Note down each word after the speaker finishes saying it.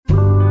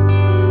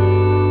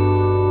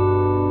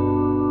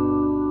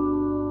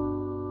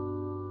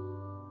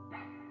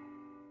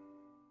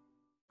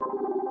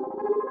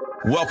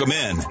Welcome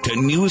in to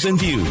News and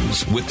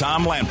Views with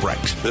Tom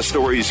Lamprecht. The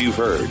stories you've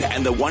heard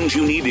and the ones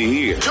you need to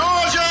hear. Georgia,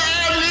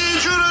 I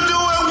need you to do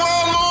it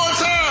one more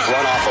time.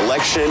 Runoff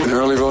election.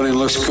 Early voting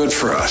looks good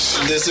for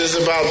us. This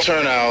is about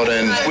turnout,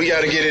 and we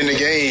got to get in the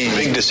game.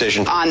 Big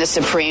decision. On the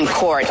Supreme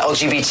Court,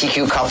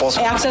 LGBTQ couples.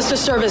 Access to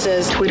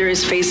services. Twitter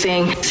is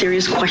facing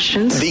serious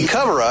questions. The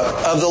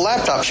cover-up of the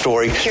laptop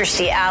story.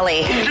 Kirstie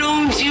Alley.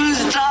 Don't you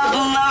stop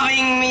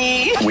loving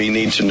me. We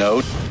need to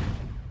know.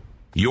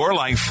 Your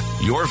life,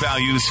 your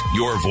values,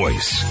 your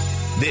voice.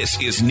 This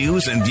is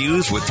News and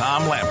Views with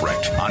Tom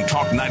Lamprecht on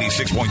Talk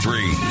 96.3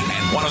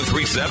 and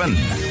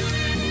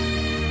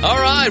 103.7. All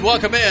right,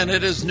 welcome in.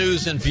 It is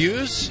News and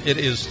Views. It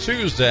is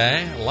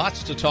Tuesday.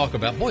 Lots to talk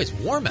about. Boy, it's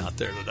warm out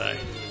there today.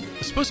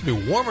 It's supposed to be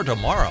warmer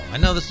tomorrow. I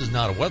know this is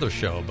not a weather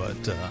show,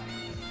 but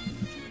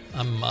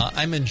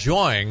I'm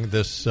enjoying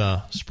this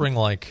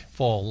spring-like,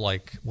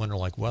 fall-like,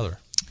 winter-like weather.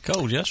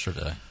 Cold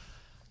yesterday.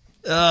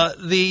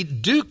 The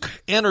Duke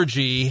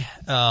Energy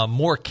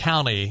Moore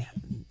County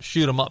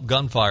shoot-'em-up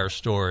gunfire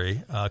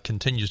story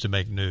continues to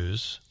make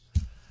news.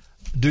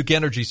 Duke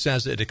Energy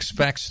says it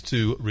expects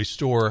to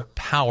restore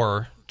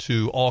power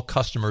to all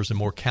customers in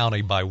Moore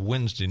County by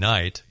Wednesday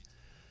night.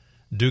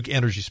 Duke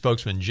Energy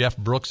spokesman Jeff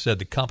Brooks said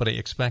the company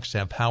expects to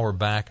have power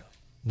back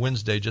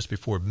Wednesday just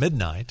before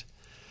midnight.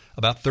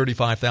 About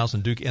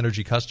 35,000 Duke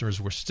Energy customers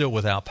were still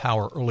without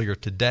power earlier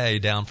today,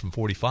 down from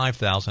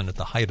 45,000 at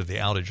the height of the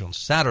outage on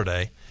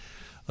Saturday.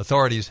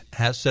 Authorities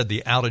have said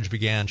the outage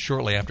began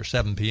shortly after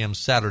 7 p.m.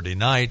 Saturday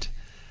night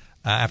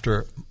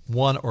after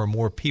one or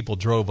more people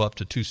drove up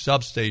to two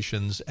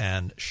substations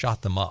and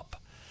shot them up.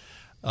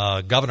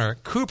 Governor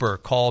Cooper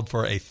called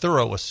for a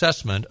thorough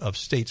assessment of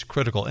state's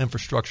critical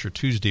infrastructure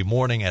Tuesday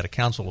morning at a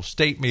Council of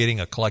State meeting.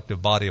 A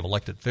collective body of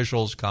elected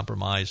officials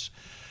comprise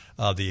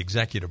the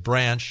executive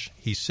branch.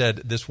 He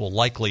said this will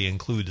likely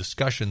include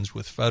discussions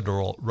with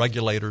federal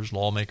regulators,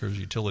 lawmakers,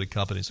 utility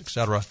companies,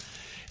 etc.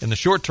 In the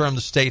short term,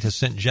 the state has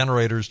sent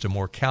generators to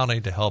Moore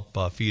County to help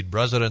feed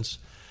residents.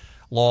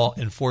 Law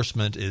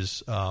enforcement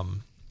is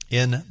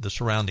in the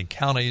surrounding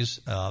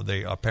counties.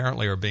 They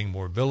apparently are being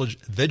more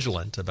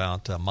vigilant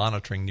about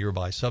monitoring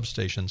nearby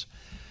substations.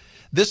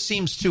 This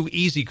seems too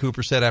easy,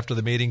 Cooper said after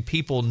the meeting.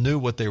 People knew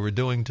what they were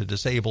doing to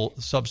disable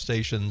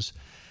substations,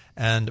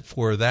 and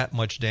for that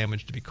much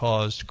damage to be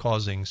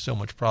causing so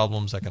much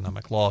problems,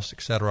 economic loss,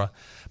 etc.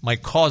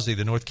 Mike Causey,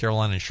 the North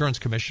Carolina Insurance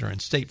Commissioner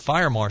and State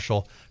Fire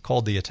Marshal,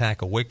 called the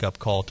attack a wake-up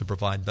call to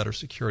provide better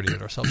security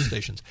at our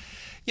substations.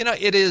 You know,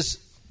 it is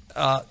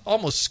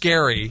almost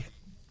scary.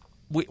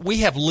 We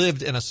have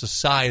lived in a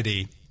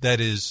society that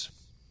is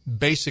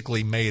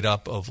basically made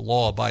up of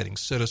law-abiding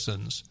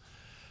citizens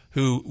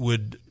who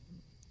would,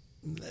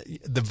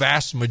 the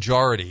vast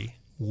majority,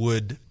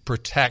 would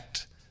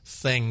protect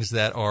things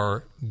that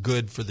are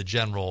good for the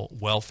general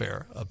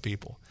welfare of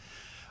people.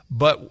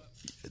 But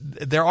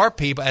there are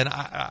people, and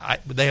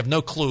they have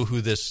no clue who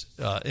this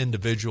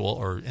individual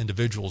or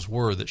individuals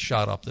were that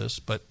shot up this.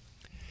 But,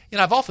 you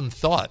know, I've often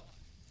thought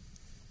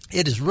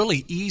it is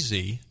really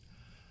easy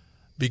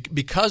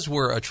because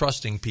we're a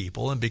trusting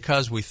people and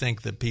because we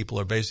think that people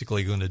are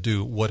basically going to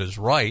do what is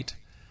right.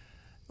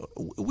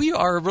 We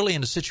are really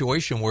in a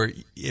situation where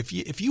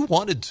if you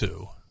wanted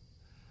to,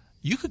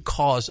 you could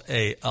cause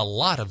a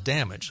lot of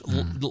damage,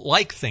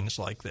 like things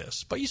like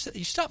this. But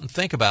you stop and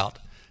think about,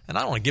 and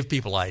I don't want to give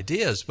people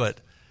ideas,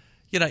 but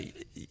you know,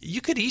 you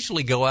could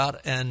easily go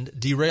out and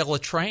derail a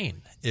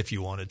train if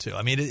you wanted to.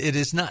 I mean, it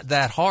is not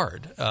that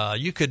hard.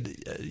 You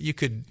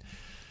could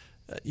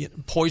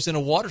poison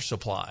a water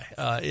supply.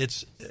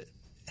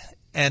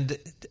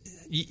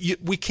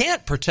 We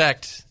can't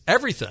protect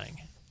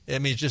everything. I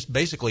mean, it's just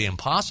basically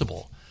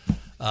impossible.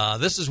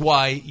 This is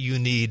why you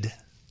need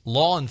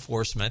law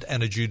enforcement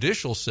and a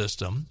judicial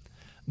system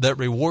that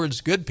rewards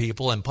good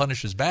people and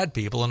punishes bad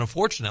people. And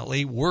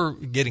unfortunately, we're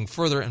getting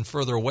further and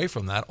further away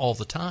from that all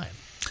the time.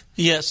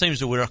 Yeah, it seems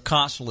that we're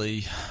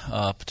constantly,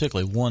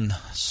 particularly one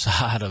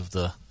side of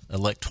the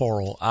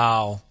electoral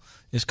aisle,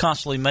 is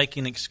constantly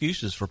making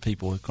excuses for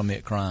people who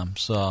commit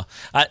crimes.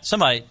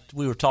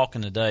 We were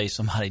talking today,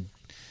 somebody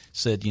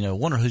said, you know,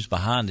 wonder who's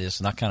behind this,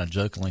 and I kind of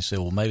jokingly said,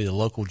 well, maybe the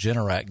local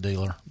Generac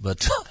dealer,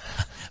 but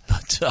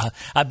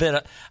I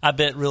bet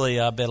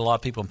a lot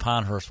of people in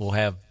Pinehurst will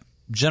have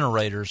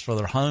generators for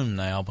their home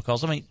now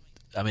because I mean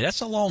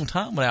that's a long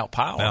time without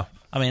power. Yeah.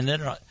 I mean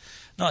they're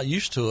not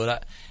used to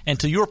it. And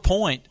to your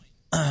point,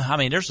 I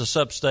mean there's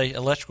a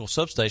electrical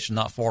substation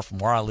not far from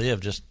where I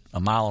live, just a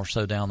mile or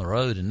so down the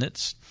road, and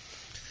it's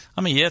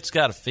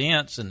got a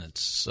fence and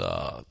it's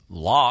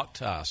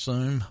locked, I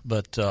assume.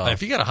 But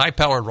if you got a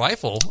high-powered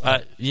rifle,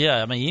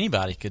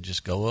 anybody could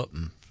just go up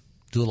and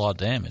do a lot of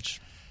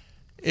damage.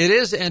 It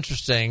is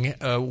interesting.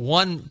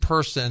 One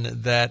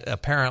person that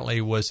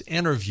apparently was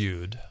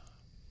interviewed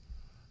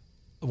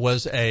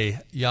was a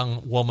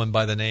young woman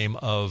by the name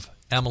of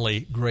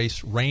Emily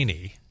Grace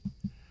Rainey.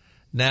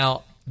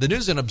 Now, the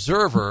News and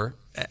Observer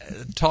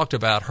talked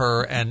about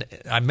her, and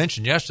I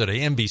mentioned yesterday,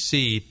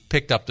 NBC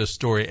picked up this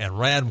story and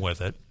ran with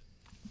it,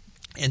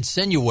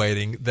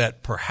 insinuating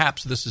that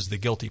perhaps this is the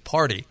guilty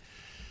party.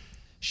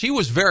 she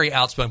was very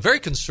outspoken, very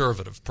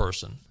conservative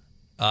person.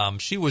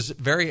 She was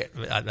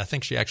I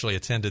think she actually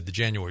attended the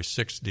January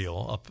 6th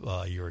deal up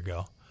a year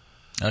ago.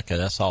 Okay,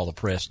 that's all the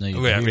press needs.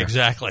 Yeah,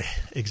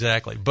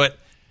 exactly. But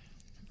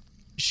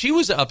she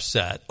was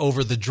upset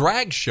over the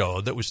drag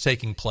show that was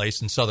taking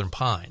place in Southern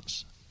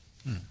Pines.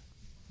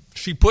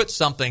 She put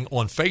something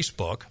on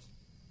Facebook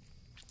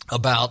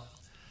about,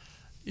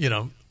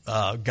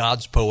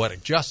 God's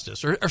poetic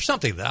justice or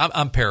something that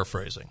I'm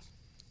paraphrasing.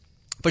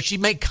 But she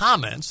made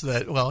comments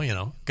that,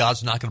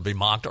 God's not going to be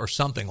mocked or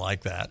something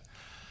like that.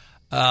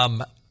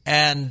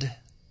 And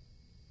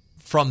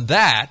from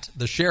that,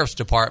 the sheriff's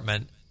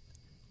department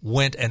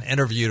went and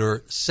interviewed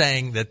her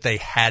saying that they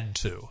had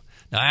to.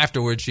 Now,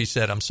 afterwards, she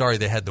said, I'm sorry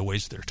they had to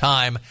waste their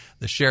time.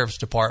 The sheriff's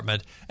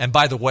department, and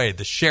by the way,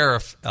 the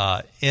sheriff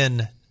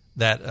in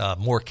that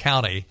Moore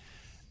County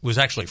was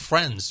actually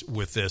friends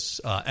with this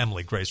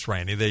Emily Grace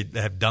Rainey. They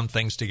have done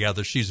things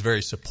together. She's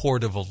very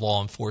supportive of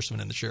law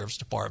enforcement in the sheriff's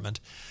department.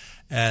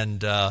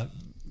 And,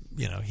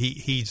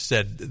 he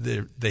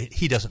said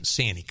he doesn't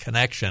see any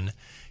connection.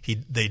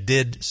 They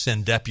did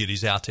send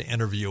deputies out to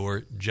interview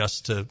her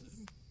just to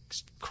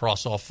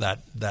cross off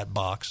that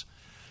box.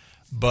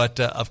 But,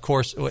 of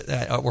course,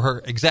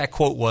 her exact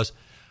quote was,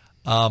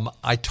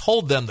 I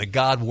told them that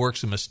God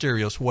works in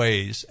mysterious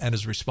ways and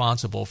is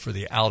responsible for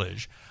the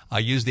outage. I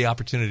used the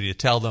opportunity to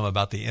tell them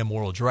about the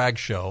immoral drag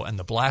show and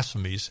the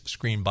blasphemies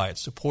screamed by its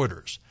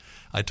supporters.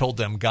 I told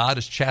them God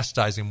is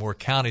chastising Moore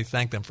County,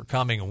 thanked them for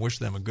coming, and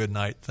wished them a good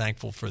night,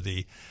 thankful for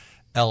the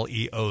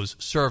LEO's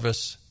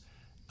service,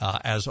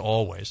 as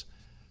always.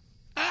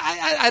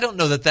 I don't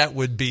know that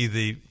would be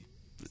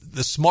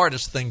the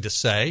smartest thing to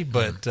say,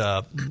 but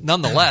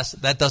nonetheless,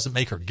 that doesn't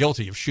make her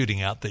guilty of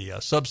shooting out the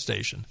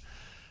substation.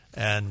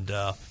 And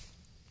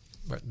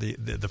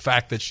the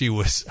fact that she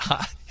was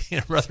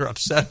rather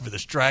upset over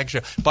this drag show.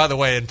 By the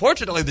way,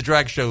 unfortunately, the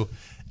drag show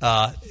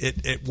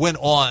it went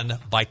on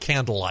by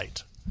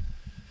candlelight.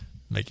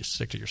 Make you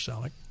sick to your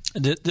stomach.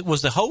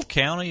 Was the whole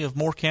county of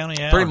Moore County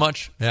out? Pretty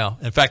much, yeah.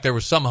 In fact, there were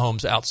some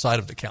homes outside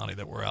of the county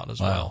that were out as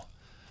well.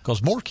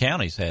 Because Moore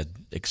County's had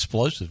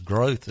explosive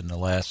growth in the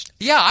last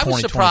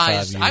 25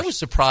 years. I was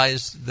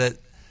surprised that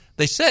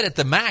they said at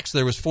the max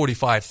there was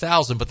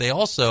 45,000, but they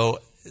also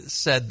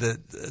said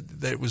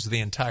that it was the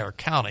entire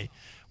county,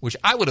 which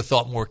I would have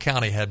thought Moore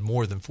County had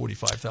more than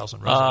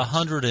 45,000 residents.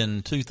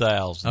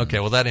 102,000. Okay,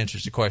 well, that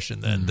answers the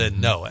question then. Mm-hmm.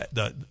 Then no,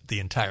 the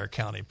entire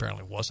county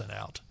apparently wasn't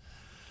out.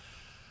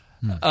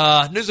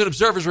 News and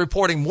Observer is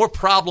reporting more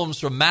problems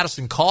from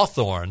Madison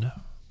Cawthorn.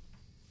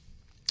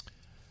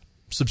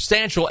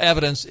 Substantial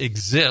evidence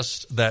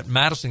exists that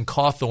Madison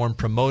Cawthorn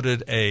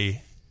promoted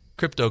a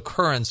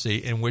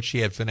cryptocurrency in which he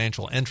had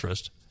financial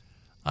interest.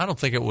 I don't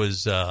think it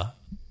was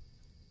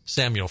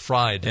Samuel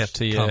Fried's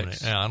FTX. company.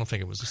 Yeah, I don't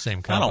think it was the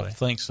same company. I don't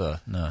think so,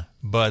 no.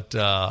 But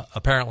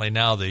apparently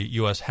now the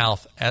U.S.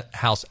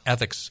 House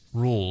ethics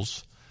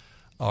rules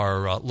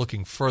are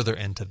looking further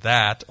into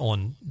that.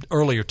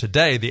 Earlier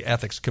today, the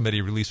Ethics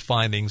Committee released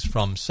findings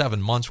from 7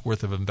 months'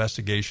 worth of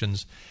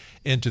investigations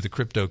into the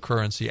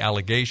cryptocurrency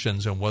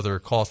allegations and whether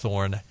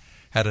Cawthorn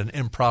had an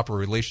improper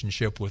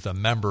relationship with a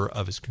member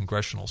of his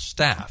congressional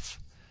staff.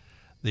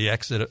 The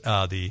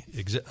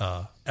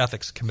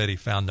Ethics Committee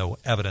found no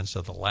evidence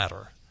of the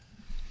latter.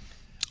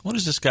 What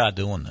is this guy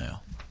doing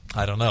now?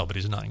 I don't know, but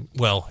he's not.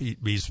 Well, I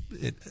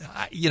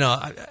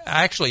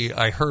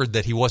heard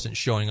that he wasn't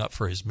showing up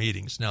for his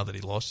meetings now that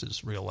he lost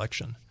his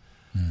reelection.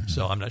 Mm-hmm.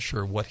 So I'm not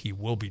sure what he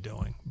will be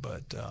doing.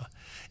 But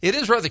it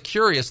is rather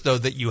curious, though,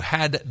 that you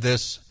had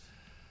this.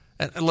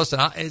 And listen,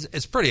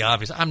 it's pretty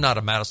obvious. I'm not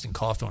a Madison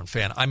Cawthorn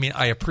fan. I mean,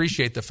 I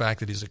appreciate the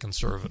fact that he's a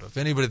conservative.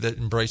 Anybody that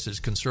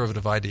embraces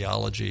conservative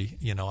ideology,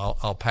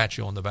 I'll pat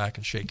you on the back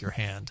and shake your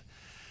hand.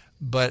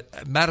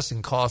 But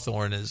Madison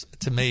Cawthorn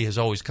to me, has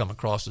always come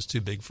across as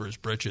too big for his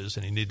britches,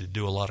 and he needed to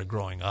do a lot of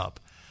growing up.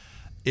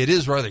 It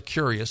is rather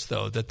curious,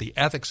 though, that the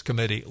Ethics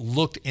Committee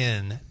looked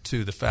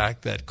into the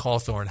fact that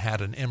Cawthorn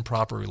had an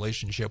improper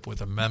relationship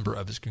with a member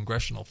of his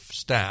congressional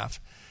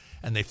staff,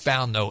 and they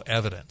found no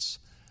evidence.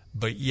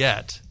 But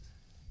yet,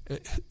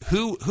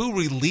 who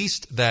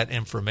released that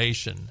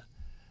information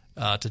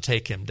to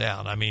take him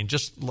down? I mean,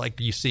 just like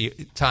you see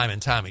time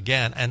and time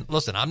again. And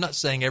listen, I'm not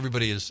saying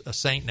everybody is a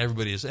saint and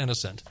everybody is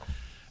innocent,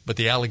 but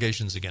the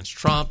allegations against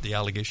Trump, the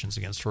allegations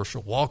against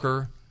Herschel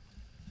Walker,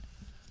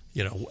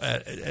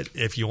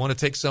 if you want to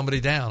take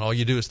somebody down, all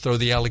you do is throw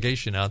the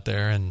allegation out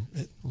there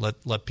and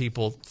let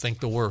people think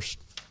the worst.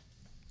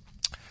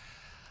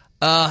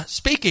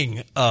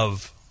 Speaking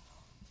of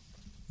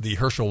the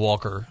Herschel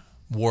Walker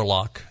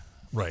Warlock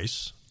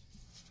race,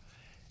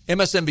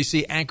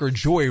 MSNBC anchor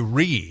Joy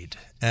Reid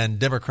and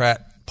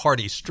Democrat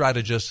Party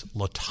strategist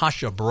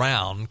LaTosha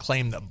Brown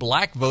claim that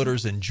black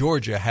voters in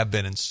Georgia have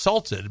been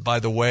insulted by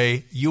the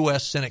way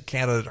U.S. Senate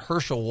candidate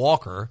Herschel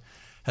Walker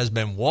has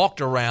been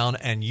walked around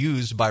and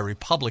used by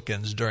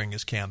Republicans during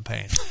his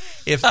campaign.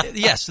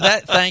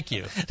 Thank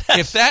you.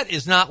 If that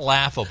is not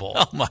laughable.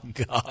 Oh, my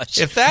gosh.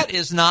 If that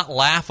is not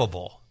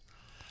laughable,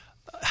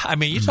 I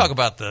mean, you talk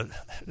about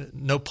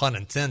no pun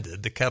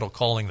intended, the kettle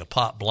calling the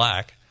pot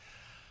black.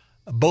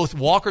 Both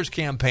Walker's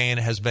campaign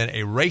has been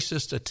a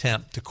racist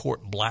attempt to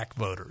court black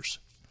voters.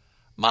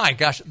 My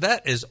gosh,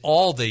 that is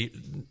all the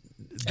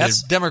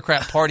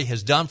Democrat Party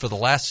has done for the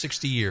last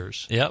 60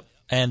 years. Yep,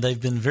 and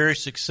they've been very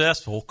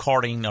successful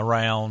carting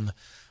around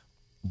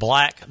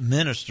black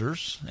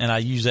ministers, and I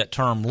use that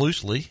term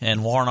loosely,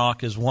 and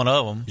Warnock is one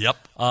of them. Yep.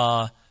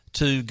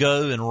 To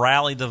go and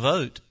rally the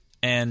vote.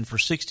 And for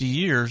 60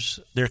 years,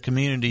 their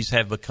communities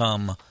have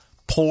become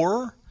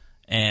poorer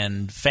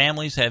and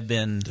families have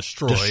been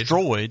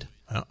destroyed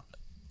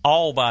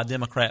all by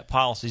Democrat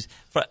policies.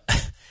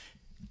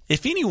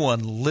 If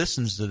anyone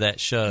listens to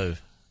that show,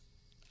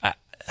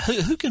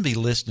 who can be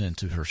listening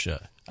to her show?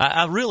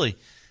 I really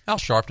 – Al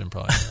Sharpton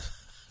probably is.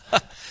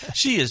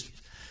 She is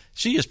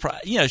she's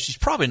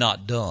probably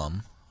not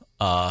dumb.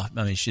 I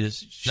mean,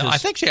 No, I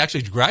think she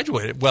actually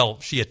graduated. Well,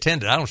 she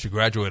attended. I don't know if she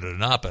graduated or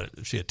not, but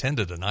she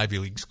attended an Ivy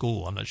League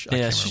school. I'm not sure.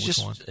 Yeah, she's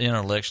just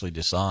intellectually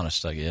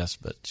dishonest, I guess.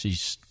 But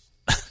she's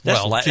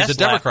she's a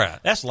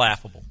Democrat. That's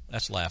laughable.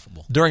 That's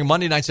laughable. During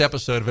Monday night's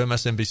episode of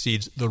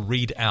MSNBC's The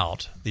Read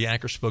Out, the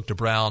anchor spoke to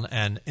Brown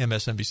and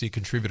MSNBC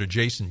contributor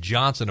Jason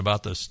Johnson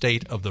about the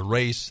state of the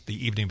race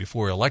the evening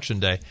before Election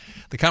Day.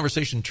 The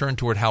conversation turned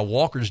toward how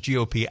Walker's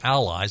GOP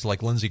allies,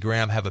 like Lindsey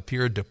Graham, have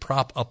appeared to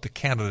prop up the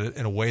candidate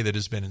in a way that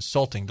has been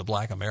insulting to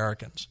black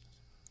Americans.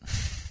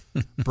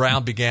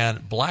 Brown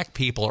began, black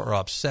people are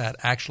upset.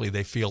 Actually,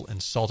 they feel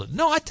insulted.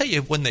 No, I tell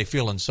you when they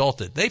feel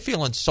insulted. They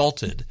feel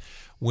insulted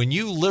when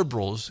you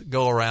liberals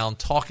go around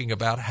talking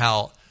about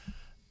how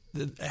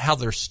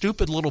they're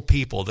stupid little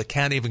people that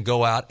can't even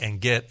go out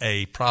and get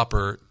a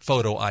proper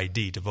photo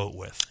ID to vote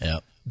with.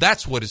 Yep.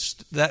 That's what is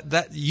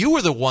that you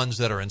are the ones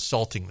that are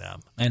insulting them.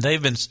 And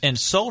they've been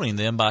insulting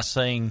them by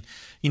saying,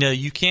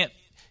 you can't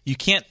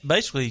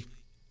basically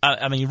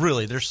I mean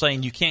really they're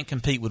saying you can't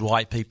compete with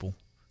white people.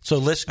 So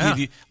let's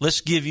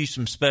give you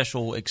some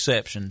special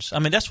exceptions. I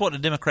mean, that's what the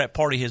Democrat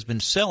Party has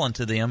been selling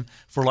to them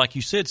for, like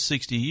you said,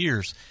 60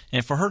 years.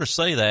 And for her to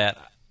say that,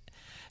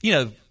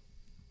 and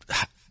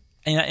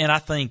I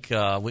think,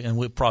 and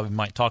we probably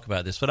might talk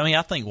about this, but I mean,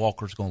 I think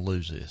Walker's going to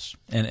lose this,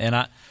 and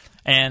I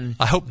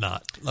hope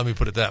not. Let me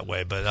put it that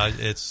way. But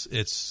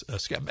it's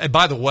and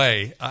by the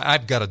way,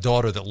 I've got a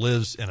daughter that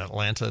lives in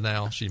Atlanta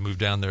now. She moved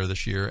down there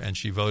this year, and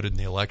she voted in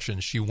the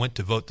election. She went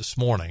to vote this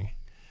morning.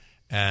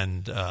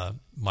 And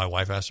my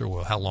wife asked her,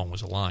 "Well, how long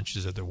was the line?" She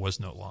said there was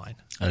no line.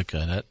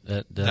 Okay,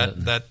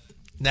 that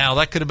now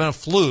that could have been a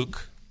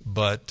fluke,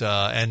 but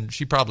and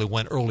she probably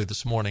went early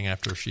this morning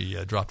after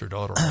she dropped her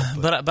daughter off.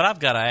 But I've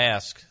got to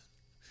ask,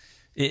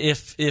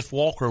 if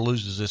Walker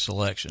loses this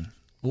election,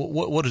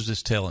 what is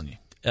this telling you?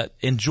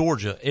 In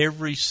Georgia,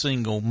 every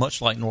single,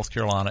 much like North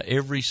Carolina,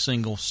 every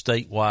single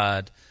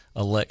statewide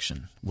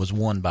election was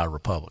won by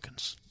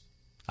Republicans.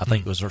 I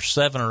think it was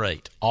 7 or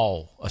 8,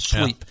 all a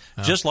sweep,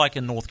 just like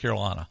in North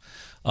Carolina.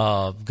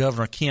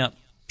 Governor Kemp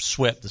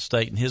swept the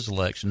state in his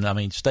election. I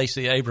mean,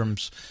 Stacey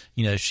Abrams,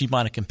 she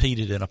might have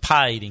competed in a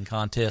pie eating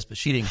contest, but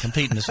she didn't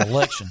compete in this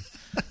election.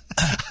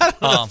 I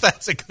don't know if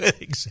that's a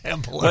good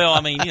example. Well,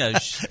 I mean,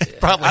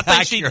 probably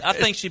I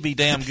think she'd be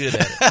damn good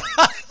at it.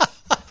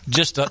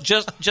 just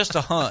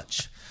a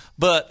hunch,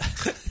 but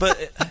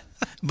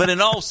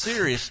in all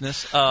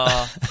seriousness,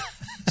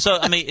 so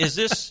I mean, is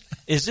this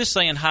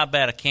saying how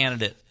bad a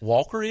candidate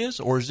Walker is,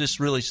 or is this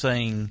really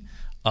saying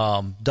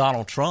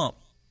Donald Trump,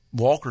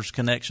 Walker's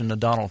connection to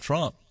Donald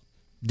Trump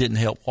didn't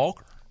help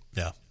Walker?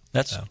 Yeah,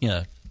 that's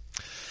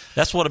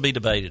that's what to be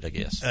debated, I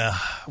guess.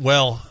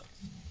 Well,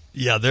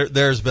 yeah,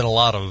 there's been a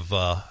lot of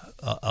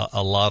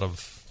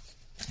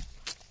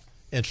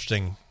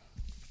interesting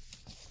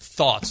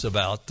thoughts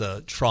about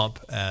Trump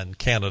and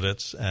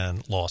candidates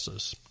and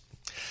losses.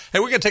 Hey,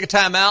 we're going to take a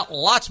time out.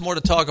 Lots more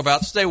to talk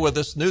about. Stay with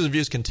us. News and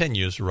Views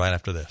continues right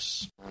after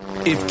this.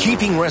 If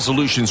keeping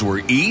resolutions were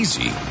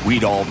easy,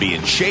 we'd all be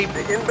in shape.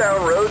 The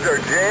inbound roads are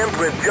jammed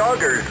with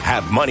joggers.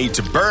 Have money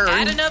to burn.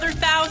 Add another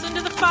 1,000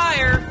 to the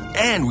fire.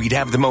 And we'd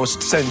have the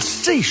most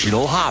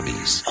sensational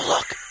hobbies. Oh,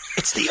 look,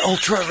 it's the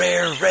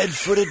ultra-rare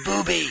red-footed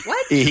booby.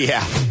 What?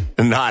 Yeah,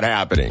 not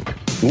happening.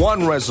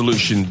 One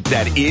resolution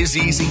that is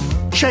easy,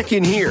 check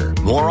in here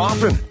more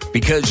often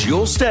because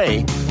you'll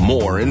stay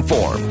more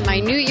informed. My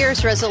New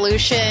Year's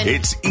resolution.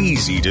 It's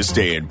easy to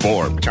stay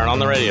informed. Turn on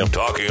the radio.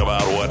 Talking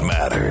about what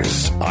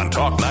matters on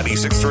Talk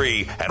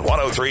 96.3 and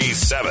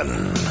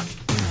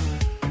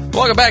 103.7.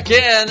 Welcome back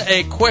in.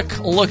 A quick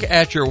look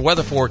at your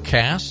weather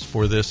forecast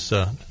for this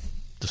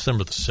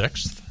December the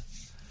 6th.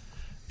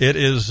 It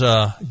is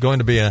going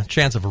to be a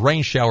chance of a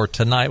rain shower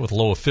tonight with a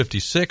low of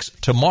 56.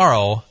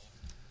 Tomorrow,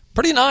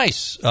 pretty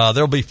nice.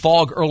 There'll be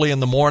fog early in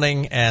the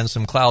morning and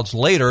some clouds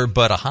later,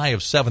 but a high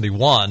of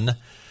 71.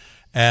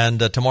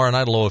 And tomorrow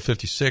night, a low of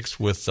 56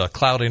 with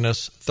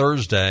cloudiness.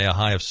 Thursday, a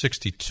high of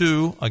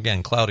 62.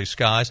 Again, cloudy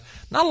skies.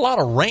 Not a lot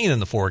of rain in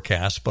the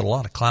forecast, but a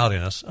lot of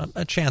cloudiness.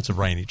 A chance of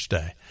rain each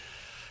day.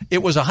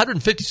 It was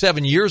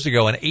 157 years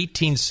ago in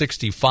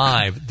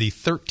 1865, the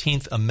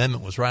 13th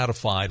Amendment was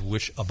ratified,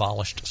 which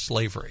abolished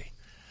slavery.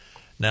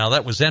 Now,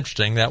 that was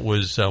interesting. That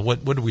was,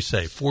 what did we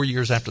say, 4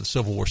 years after the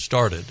Civil War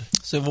started?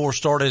 Civil War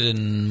started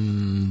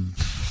in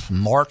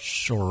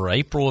March or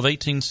April of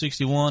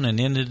 1861 and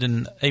ended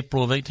in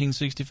April of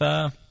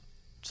 1865.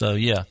 So,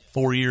 yeah,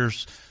 4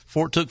 years.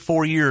 It took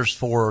 4 years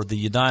for the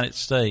United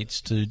States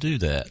to do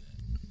that.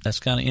 That's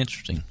kind of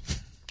interesting.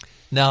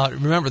 Now,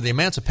 remember, the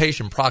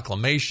Emancipation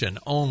Proclamation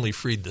only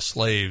freed the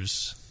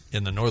slaves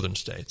in the northern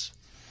states.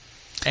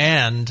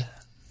 And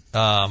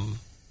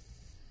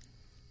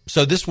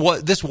so this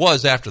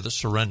was after the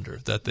surrender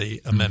that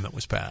the amendment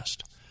was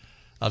passed.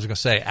 I was going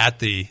to say, at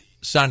the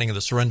signing of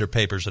the surrender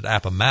papers at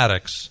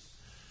Appomattox,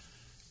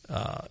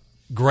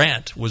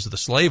 Grant was the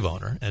slave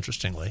owner,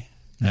 interestingly,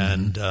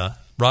 and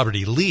Robert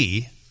E.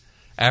 Lee,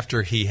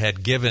 after he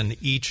had given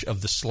each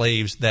of the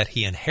slaves that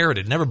he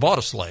inherited, never bought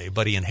a slave,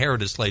 but he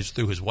inherited slaves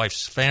through his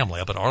wife's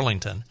family up at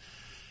Arlington,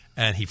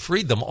 and he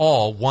freed them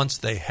all once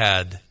they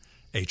had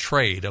a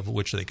trade of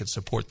which they could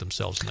support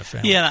themselves and their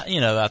family. Yeah,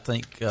 I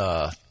think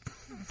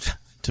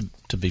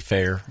to be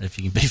fair, if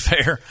you can be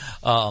fair,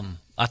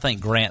 I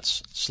think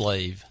Grant's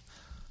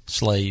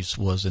slaves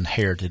was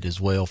inherited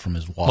as well from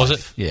his wife. Was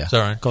it? Yeah.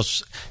 Sorry.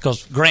 Because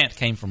Grant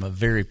came from a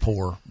very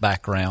poor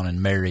background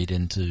and married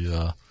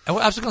into I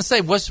was going to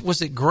say,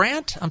 was it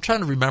Grant? I'm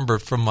trying to remember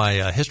from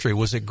my history.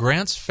 Was it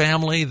Grant's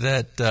family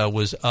that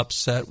was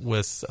upset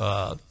with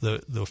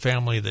the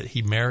family that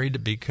he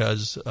married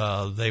because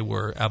they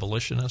were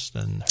abolitionists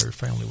and her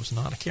family was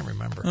not? I can't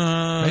remember.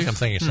 Maybe I'm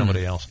thinking of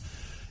somebody else.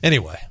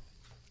 Anyway,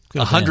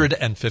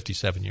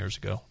 157 years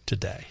ago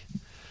today.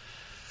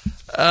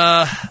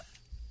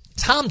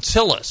 Tom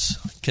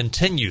Tillis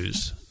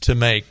continues to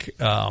make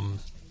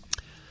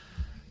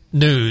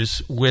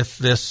news with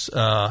this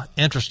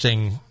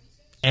interesting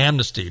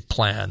amnesty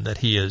plan that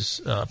he is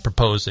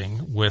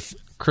proposing with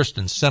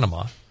Kyrsten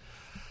Sinema.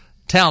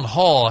 Town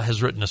Hall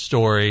has written a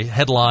story,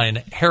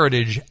 headline,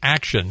 Heritage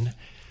Action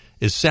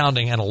is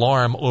sounding an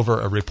alarm over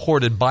a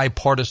reported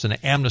bipartisan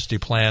amnesty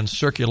plan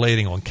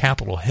circulating on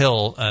Capitol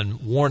Hill and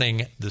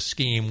warning the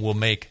scheme will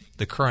make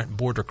the current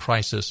border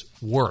crisis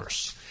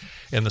worse.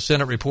 In the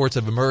Senate, reports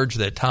have emerged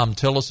that Tom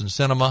Tillis and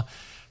Sinema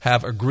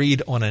have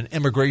agreed on an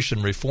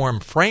immigration reform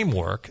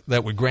framework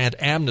that would grant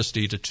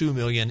amnesty to 2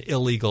 million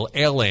illegal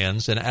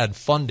aliens and add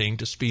funding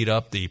to speed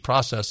up the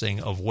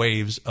processing of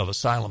waves of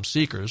asylum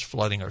seekers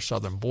flooding our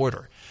southern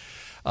border.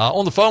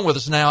 On the phone with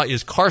us now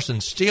is Carson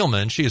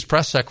Steelman. She is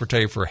press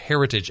secretary for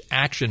Heritage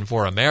Action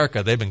for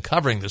America. They've been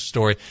covering this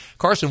story.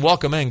 Carson,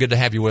 welcome in. Good to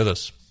have you with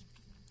us.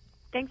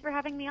 Thanks for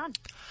having me on.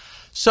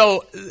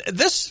 So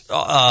this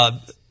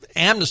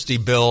amnesty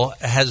bill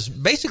has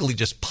basically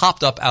just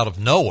popped up out of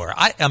nowhere.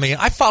 I mean,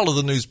 I follow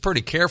the news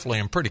pretty carefully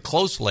and pretty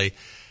closely,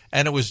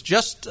 and it was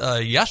just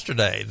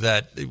yesterday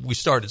that we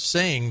started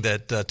seeing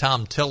that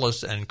Tom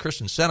Tillis and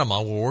Kyrsten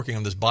Sinema were working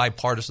on this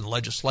bipartisan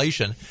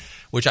legislation,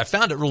 which I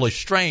found it really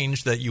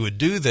strange that you would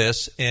do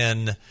this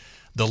in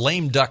the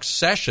lame duck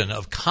session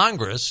of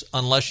Congress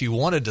unless you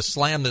wanted to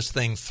slam this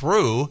thing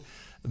through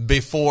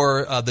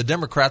before the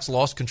Democrats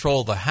lost control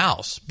of the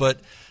House.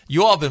 But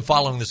you all have been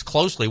following this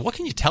closely. What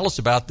can you tell us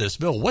about this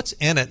bill? What's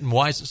in it and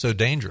why is it so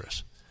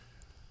dangerous?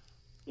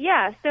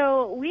 Yeah,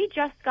 so we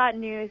just got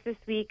news this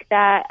week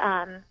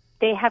that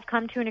they have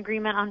come to an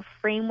agreement on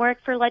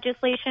framework for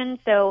legislation.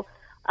 So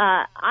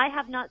I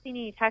have not seen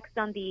any text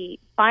on the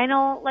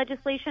final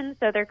legislation,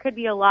 so there could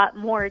be a lot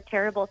more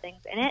terrible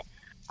things in it.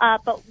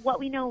 But what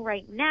we know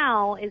right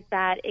now is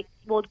that it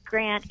will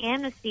grant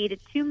amnesty to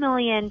 2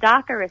 million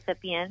DACA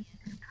recipients,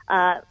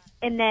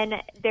 and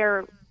then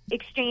their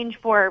exchange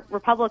for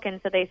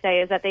Republicans, so they say,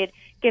 is that they'd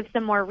give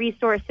some more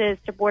resources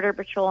to Border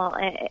Patrol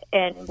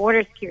and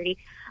border security.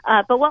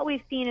 But what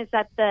we've seen is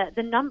that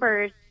the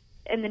numbers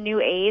in the new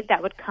aid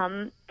that would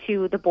come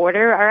to the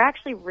border are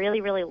actually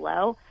really, really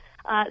low.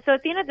 So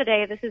at the end of the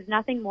day, this is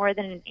nothing more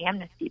than an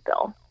amnesty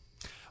bill.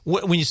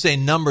 When you say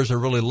numbers are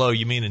really low,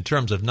 you mean in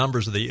terms of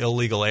numbers of the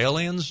illegal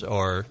aliens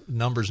or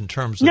numbers in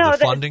terms of the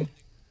funding?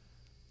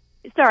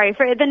 Sorry,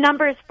 for the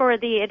numbers for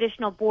the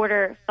additional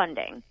border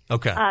funding.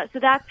 Okay. So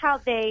that's how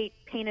they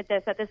painted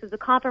this, that this is a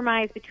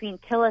compromise between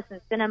Tillis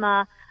and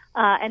Sinema,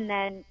 and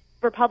then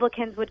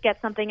Republicans would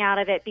get something out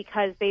of it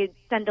because they'd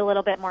send a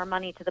little bit more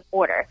money to the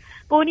border.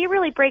 But when you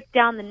really break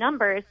down the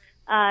numbers,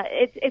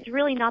 it's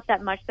really not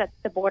that much that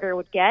the border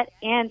would get,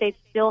 and they'd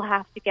still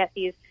have to get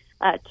these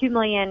 2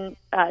 million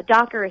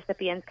DACA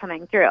recipients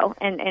coming through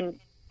and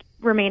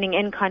remaining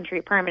in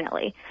country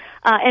permanently.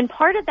 And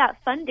part of that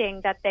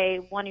funding that they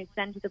want to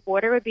send to the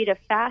border would be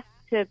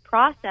to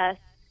process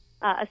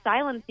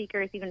asylum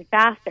seekers even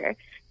faster.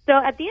 So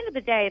at the end of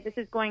the day, this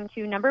is going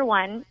to, number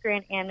one,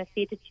 grant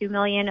amnesty to 2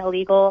 million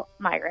illegal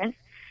migrants.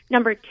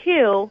 Number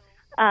two,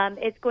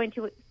 it's going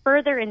to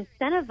further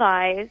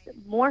incentivize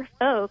more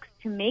folks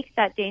to make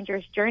that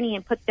dangerous journey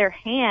and put their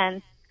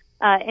hands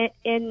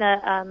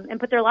and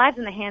put their lives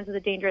in the hands of the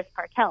dangerous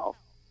cartels.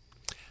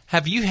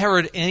 Have you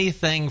heard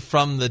anything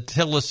from the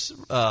Tillis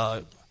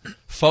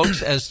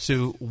folks as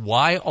to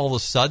why all of a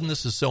sudden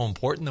this is so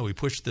important that we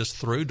push this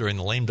through during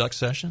the lame duck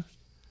session?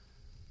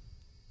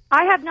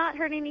 I have not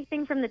heard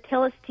anything from the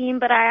Tillis team,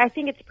 but I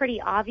think it's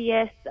pretty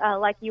obvious,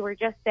 like you were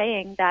just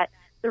saying, that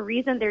the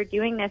reason they're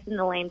doing this in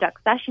the lame duck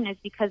session is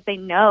because they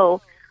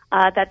know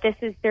that this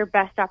is their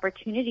best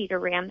opportunity to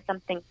ram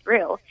something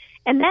through.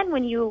 And then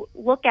when you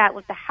look at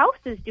what the House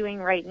is doing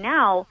right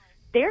now,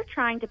 they're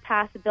trying to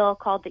pass a bill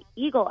called the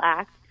EAGLE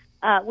Act,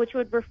 which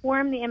would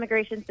reform the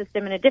immigration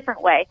system in a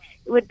different way.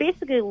 It would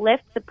basically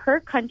lift the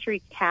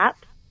per-country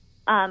caps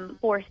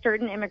for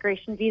certain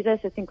immigration visas,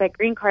 so things like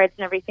green cards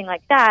and everything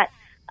like that.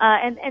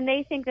 And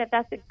they think that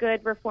that's a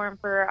good reform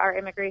for our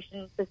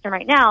immigration system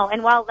right now.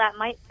 And while that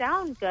might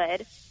sound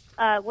good,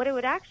 what it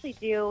would actually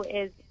do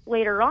is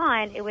later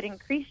on, it would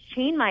increase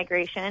chain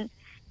migration,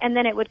 and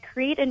then it would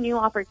create a new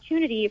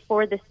opportunity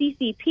for the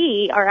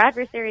CCP, our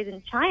adversaries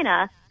in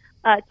China,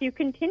 to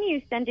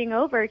continue sending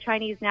over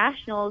Chinese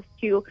nationals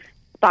to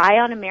spy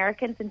on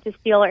Americans and to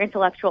steal our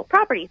intellectual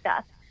property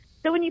stuff.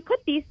 So when you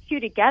put these two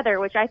together,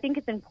 which I think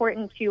it's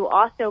important to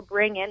also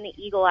bring in the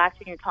EAGLE Act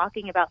when you're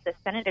talking about the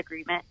Senate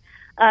agreement,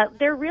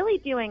 they're really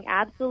doing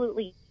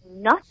absolutely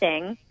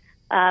nothing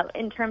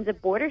in terms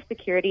of border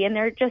security, and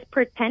they're just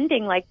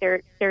pretending like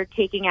they're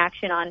taking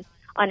action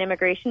on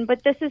immigration.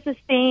 But this is the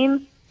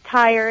same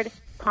tired,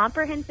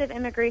 comprehensive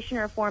immigration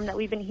reform that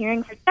we've been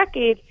hearing for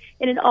decades,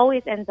 and it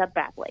always ends up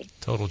badly.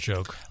 Total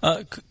joke.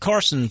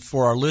 Carson,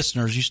 for our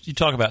listeners, you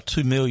talk about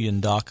 2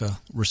 million DACA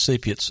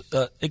recipients.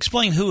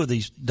 Explain who are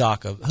these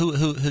DACA?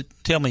 Who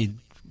tell me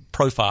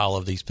profile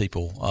of these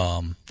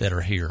people that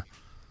are here.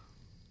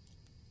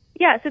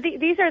 Yeah, so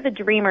these are the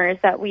dreamers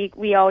that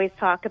we always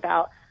talk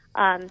about.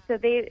 So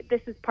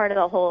this is part of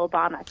the whole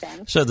Obama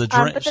thing. So the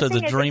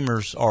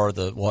dreamers are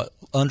the what,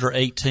 under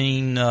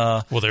 18?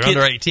 Well, they're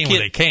under 18 when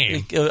they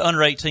came.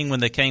 Under 18 when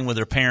they came with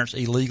their parents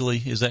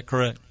illegally. Is that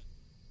correct?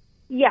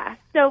 Yeah.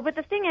 So, but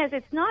the thing is,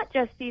 it's not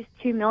just these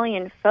 2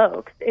 million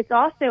folks. It's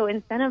also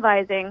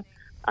incentivizing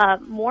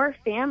more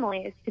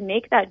families to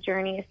make that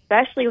journey,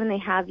 especially when they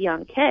have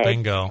young kids.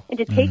 Bingo. And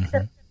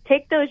to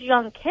take those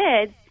young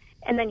kids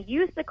and then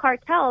use the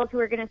cartels who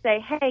are going to say,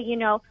 hey,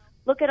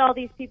 look at all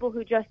these people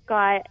who just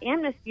got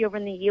amnesty over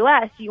in the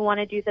U.S. You want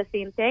to do the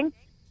same thing?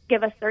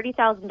 Give us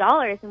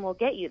 $30,000 and we'll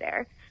get you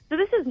there. So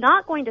this is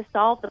not going to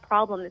solve the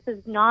problem. This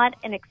is not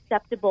an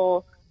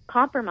acceptable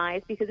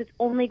compromise because it's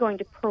only going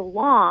to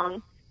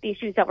prolong the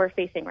issues that we're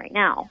facing right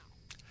now.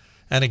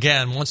 And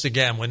again, once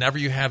again, whenever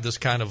you have this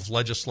kind of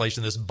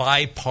legislation, this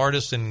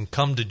bipartisan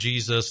come to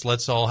Jesus,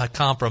 let's all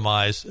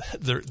compromise,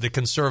 the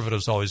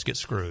conservatives always get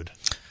screwed.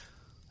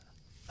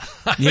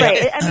 Yeah.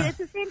 Right. I mean, it's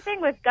the same thing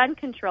with gun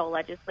control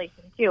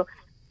legislation, too.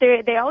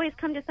 They always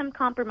come to some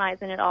compromise,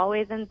 and it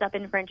always ends up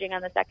infringing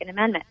on the Second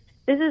Amendment.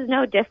 This is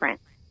no different.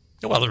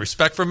 Well, the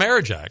Respect for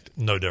Marriage Act,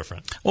 no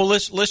different. Well,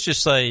 let's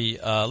just say,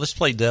 let's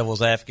play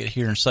devil's advocate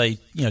here and say,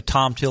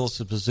 Tom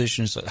Tillis'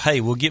 position is that,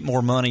 hey, we'll get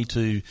more money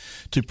to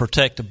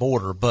protect the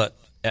border, but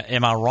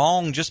am I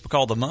wrong just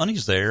because the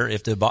money's there?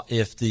 If the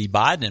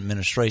Biden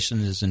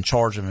administration is in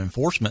charge of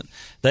enforcement,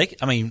 they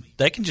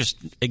can just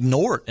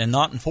ignore it and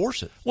not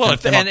enforce it. Well,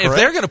 if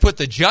they're going to put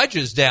the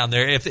judges down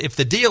there, if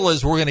the deal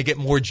is we're going to get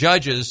more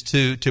judges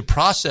to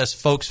process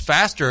folks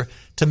faster,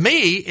 to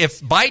me, if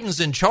Biden's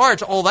in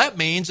charge, all that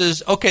means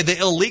is, okay, the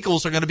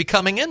illegals are going to be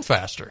coming in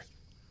faster.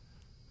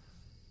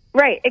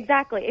 Right,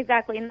 exactly.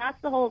 And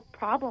that's the whole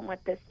problem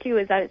with this, too,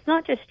 is that it's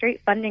not just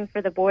straight funding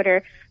for the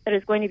border that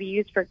is going to be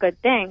used for good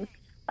things.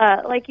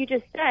 Like you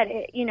just said,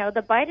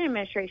 the Biden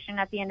administration,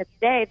 at the end of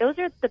the day, those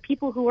are the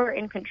people who are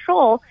in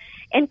control.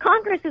 And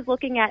Congress is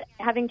looking at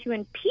having to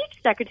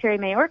impeach Secretary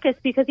Mayorkas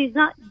because he's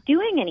not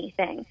doing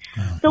anything.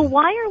 So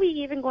why are we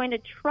even going to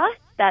trust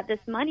that this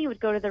money would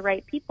go to the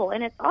right people?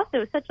 And it's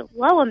also such a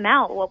low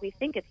amount, what we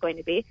think it's going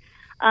to be.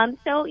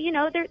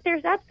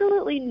 There's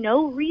absolutely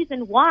no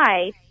reason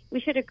why we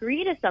should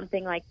agree to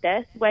something like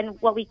this when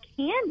what we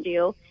can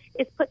do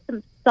is put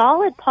some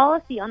solid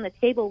policy on the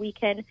table. We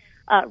can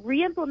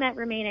re-implement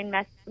Remain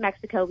in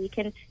Mexico. We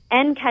can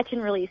end catch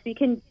and release. We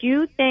can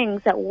do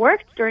things that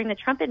worked during the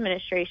Trump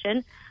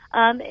administration.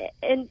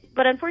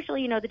 But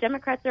unfortunately, the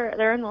Democrats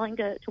they're unwilling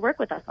to work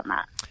with us on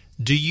that.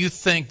 Do you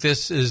think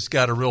this has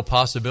got a real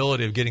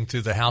possibility of getting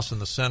through the House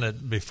and the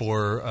Senate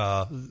before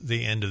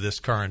the end of this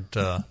current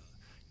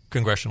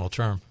congressional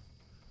term?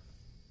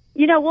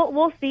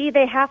 We'll see.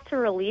 They have to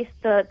release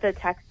the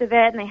text of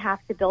it, and they have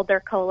to build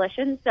their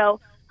coalition. So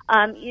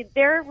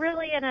they're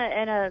really in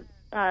a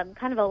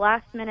kind of a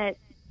last-minute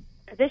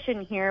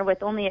position here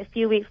with only a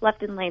few weeks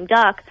left in lame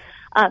duck.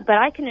 But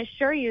I can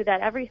assure you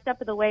that every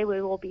step of the way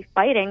we will be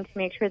fighting to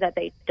make sure that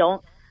they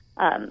don't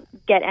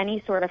get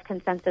any sort of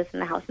consensus in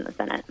the House and the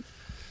Senate.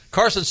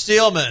 Carson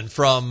Steelman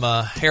from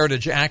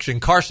Heritage Action.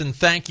 Carson,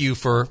 thank you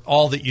for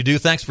all that you do.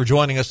 Thanks for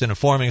joining us and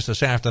informing us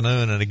this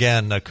afternoon. And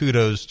again,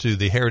 kudos to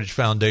the Heritage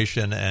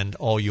Foundation and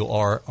all you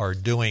are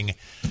doing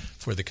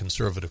for the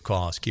conservative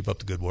cause. Keep up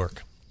the good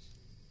work.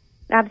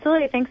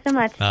 Absolutely. Thanks so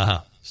much.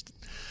 That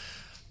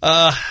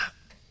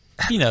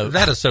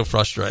is so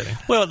frustrating.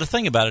 Well, the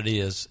thing about it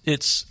is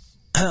it's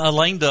a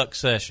lame duck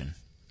session,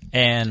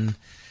 and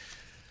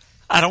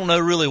I don't know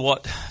really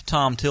what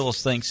Tom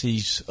Tillis thinks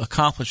he's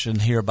accomplishing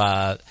here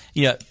by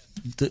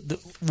the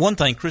one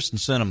thing, Kristen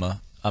Sinema,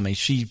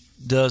 she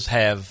does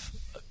have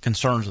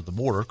concerns at the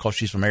border because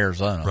she's from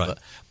Arizona. Right.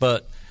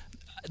 But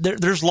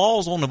there's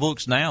laws on the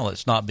books now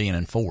that's not being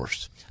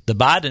enforced. The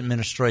Biden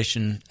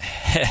administration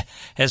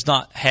has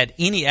not had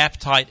any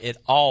appetite at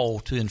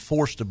all to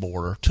enforce the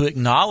border, to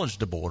acknowledge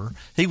the border.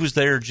 He was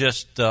there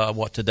just,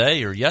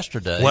 today or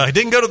yesterday? Well, he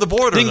didn't go to the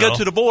border, Go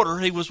to the border.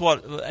 He was,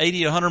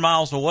 80, 100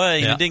 miles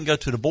away, and he didn't go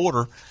to the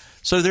border.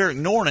 So they're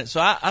ignoring it. So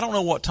I don't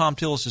know what Tom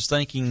Tillis is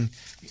thinking.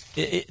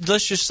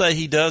 Let's just say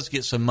he does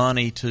get some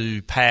money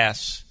to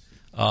pass,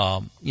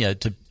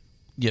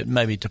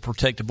 maybe to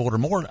protect the border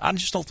more. I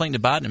just don't think the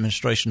Biden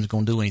administration is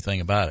going to do anything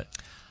about it.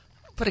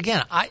 But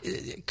again,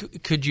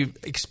 could you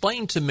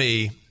explain to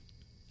me,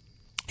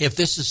 if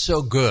this is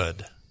so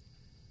good,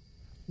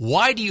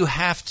 why do you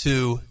have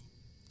to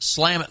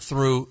slam it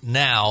through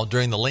now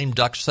during the lame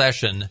duck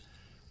session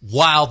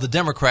while the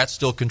Democrats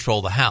still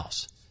control the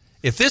House?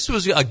 If this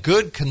was a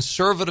good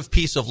conservative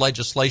piece of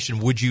legislation,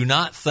 would you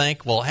not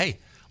think, well, hey,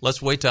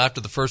 let's wait till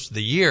after the first of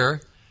the year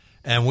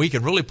and we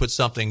can really put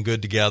something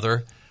good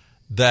together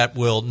that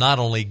will not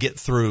only get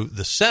through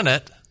the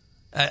Senate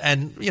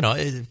and,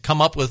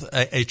 come up with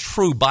a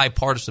true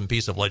bipartisan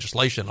piece of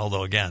legislation,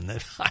 although, again,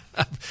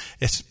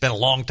 it's been a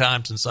long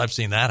time since I've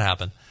seen that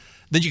happen.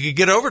 Then you could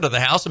get over to the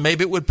House and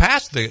maybe it would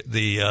pass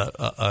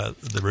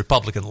the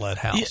Republican-led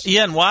House.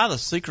 Yeah, and why the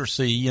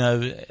secrecy?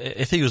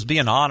 If he was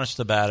being honest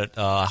about it,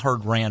 I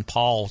heard Rand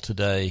Paul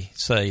today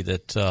say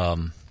that,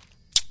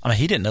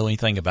 he didn't know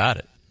anything about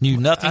it. Knew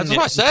nothing. That's what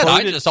I said.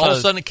 All of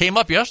a sudden it came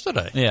up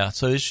yesterday. Yeah,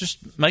 so it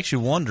just makes you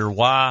wonder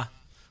why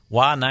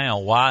now?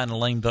 Why in a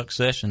lame duck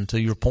session, to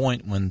your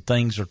point, when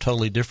things are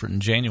totally different in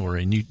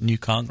January, new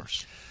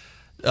Congress?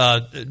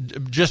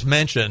 Just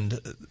mentioned,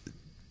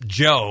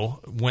 Joe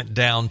went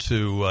down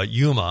to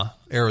Yuma,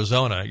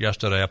 Arizona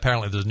yesterday.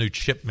 Apparently there's a new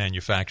chip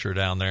manufacturer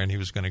down there, and he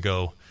was going to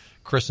go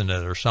christen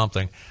it or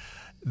something.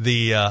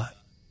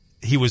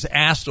 He was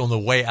asked on the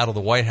way out of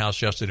the White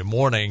House yesterday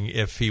morning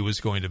if he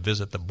was going to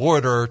visit the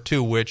border,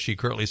 to which he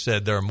curtly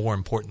said there are more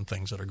important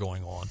things that are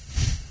going on.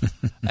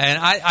 And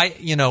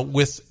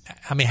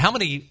how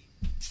many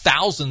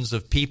thousands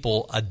of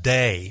people a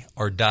day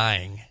are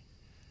dying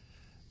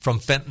from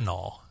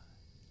fentanyl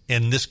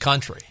in this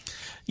country?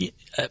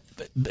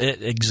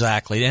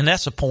 Exactly, and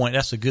that's a point.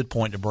 That's a good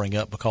point to bring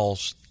up,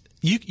 because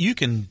you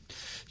can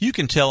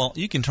turn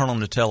on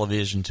the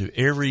television to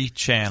every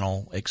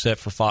channel except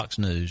for Fox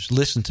News,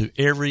 listen to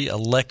every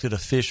elected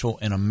official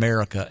in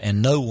America,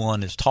 and no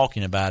one is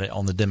talking about it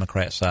on the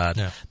Democrat side.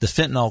 Yeah. The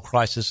fentanyl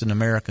crisis in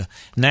America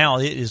now,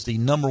 it is the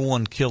number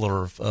one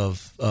killer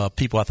of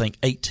people, I think,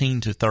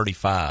 18 to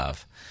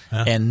 35,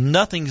 and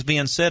nothing's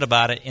being said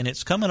about it, and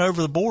it's coming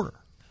over the border.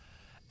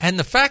 And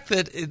the fact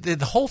that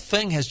the whole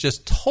thing has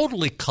just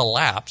totally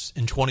collapsed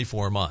in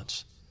 24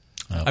 months.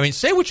 I mean,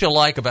 say what you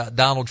like about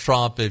Donald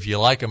Trump, if you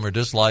like him or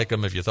dislike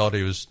him, if you thought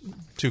he was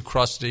too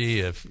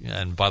crusty.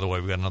 And by the way,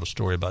 we've got another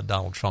story about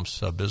Donald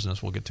Trump's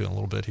business we'll get to in a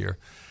little bit here.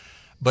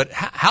 But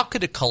how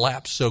could it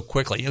collapse so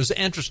quickly? It was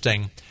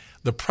interesting.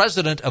 The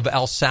president of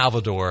El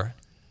Salvador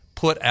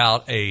put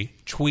out a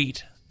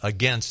tweet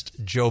against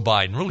Joe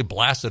Biden, really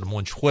blasted him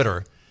on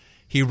Twitter.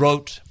 He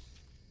wrote,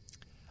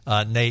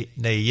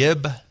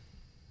 Nayib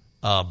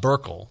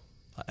Bukele,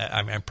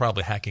 I'm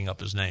probably hacking up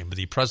his name, but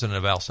the president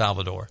of El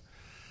Salvador.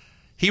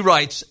 He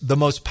writes, the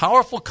most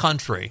powerful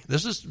country,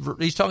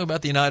 he's talking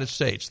about the United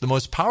States, the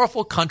most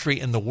powerful country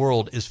in the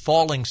world is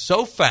falling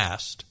so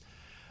fast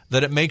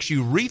that it makes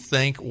you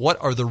rethink what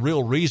are the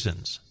real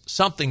reasons.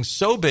 Something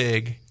so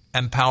big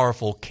and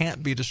powerful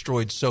can't be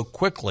destroyed so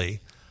quickly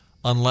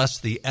unless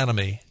the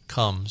enemy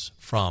comes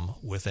from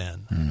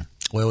within.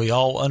 Well, we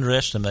all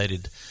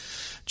underestimated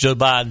Joe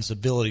Biden's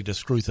ability to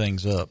screw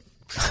things up.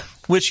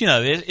 Which,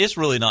 it's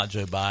really not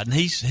Joe Biden.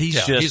 He's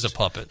a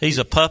puppet. He's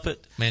a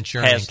puppet.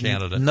 Manchurian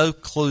candidate. No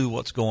clue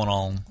what's going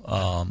on.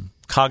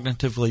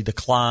 Cognitively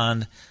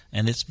declined,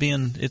 and it's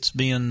being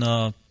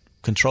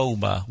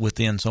controlled by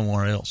within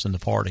somewhere else in the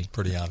party.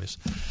 Pretty obvious.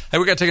 Hey,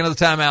 we got to take another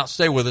time out.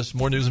 Stay with us.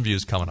 More news and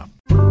views coming up.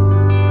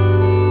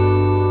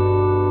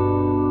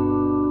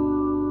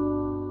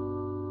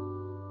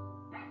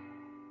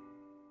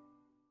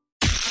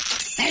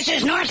 This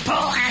is North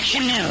Pole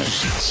Action News.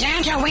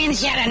 Santa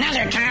wins yet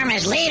another term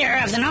as leader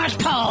of the North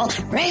Pole,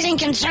 raising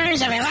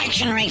concerns of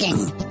election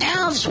rigging.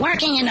 Elves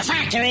working in the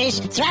factories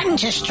threaten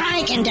to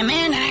strike and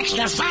demand an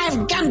extra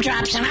 5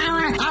 gumdrops an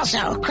hour.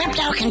 Also,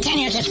 crypto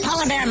continues its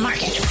polar bear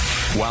market.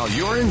 While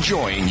you're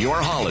enjoying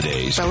your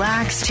holidays,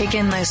 relax, take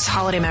in those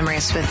holiday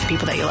memories with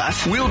people that you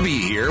love. We'll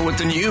be here with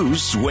the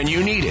news when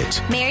you need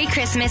it. Merry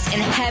Christmas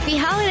and Happy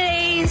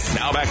Holidays.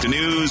 Now back to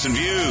News and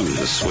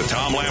Views with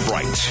Tom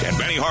Lambright and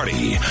Benny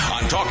Hardy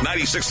on Talk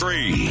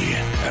 96.3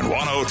 and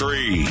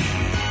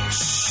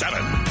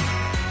 103.7.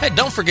 Hey,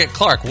 don't forget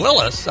Clark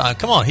Willis.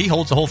 Come on, he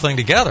holds the whole thing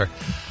together.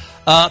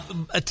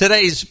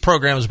 Today's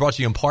program is brought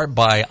to you in part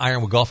by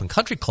Ironwood Golf and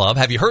Country Club.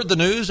 Have you heard the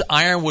news?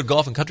 Ironwood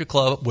Golf and Country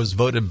Club was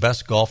voted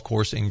best golf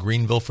course in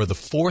Greenville for the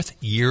 4th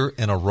year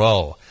in a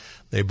row.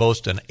 They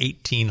boast an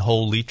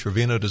 18-hole Lee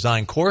Trevino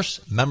design course,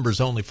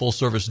 members-only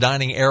full-service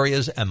dining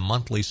areas, and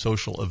monthly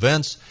social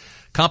events.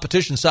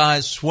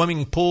 Competition-sized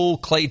swimming pool,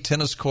 clay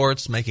tennis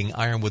courts, making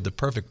Ironwood the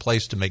perfect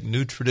place to make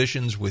new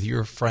traditions with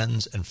your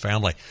friends and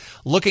family.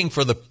 Looking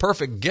for the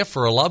perfect gift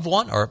for a loved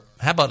one? Or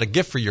how about a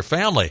gift for your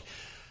family?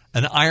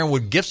 An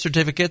Ironwood gift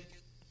certificate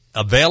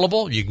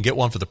available. You can get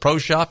one for the pro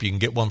shop. You can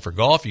get one for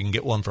golf. You can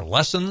get one for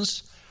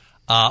lessons.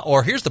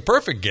 Or here's the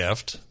perfect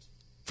gift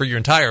for your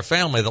entire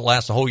family that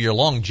lasts a whole year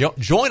long.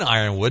 Join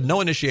Ironwood.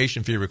 No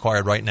initiation fee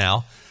required right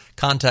now.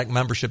 Contact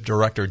Membership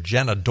Director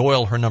Jenna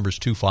Doyle. Her number is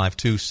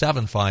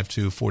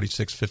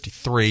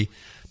 252-752-4653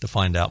 to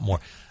find out more.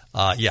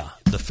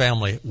 The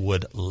family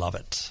would love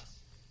it.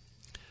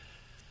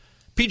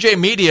 PJ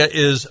Media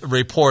is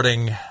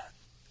reporting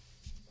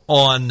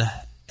on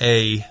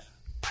a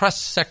press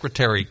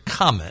secretary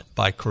comment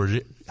by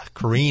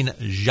Karine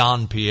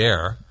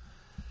Jean-Pierre.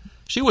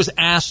 She was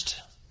asked,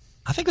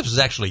 I think this was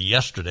actually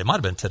yesterday, it might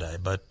have been today,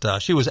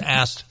 but she was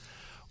asked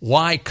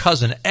why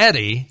Cousin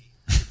Eddie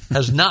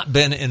has not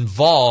been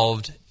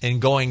involved in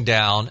going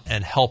down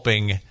and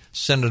helping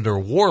Senator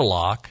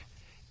Warlock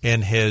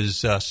in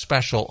his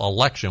special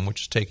election,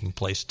 which is taking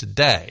place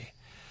today.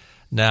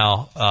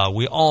 Now,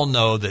 we all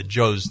know that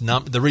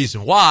the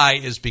reason why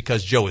is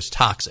because Joe is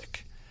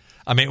toxic.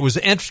 I mean, it was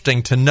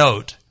interesting to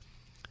note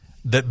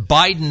that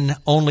Biden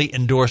only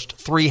endorsed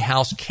 3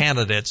 House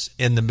candidates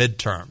in the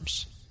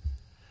midterms.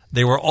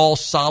 They were all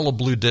solid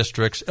blue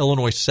districts.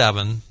 Illinois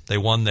 7, they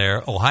won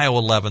there. Ohio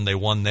 11, they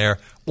won there.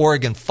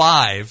 Oregon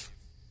 5,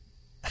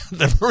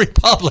 the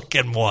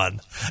Republican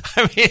won.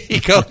 I mean, he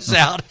goes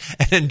out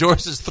and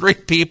endorses 3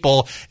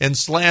 people in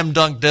slam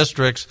dunk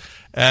districts,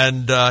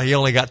 and he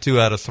only got 2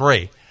 out of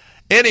 3.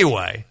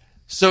 Anyway,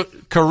 so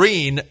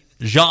Karine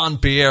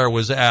Jean-Pierre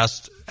was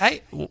asked,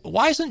 hey,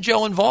 why isn't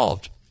Joe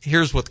involved?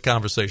 Here's what the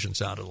conversation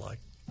sounded like.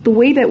 The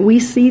way that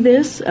we see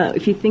this,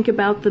 if you think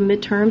about the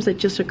midterms that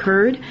just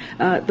occurred,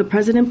 the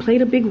president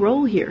played a big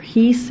role here.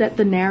 He set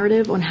the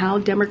narrative on how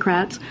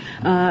Democrats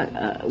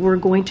were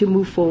going to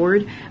move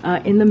forward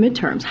in the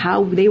midterms,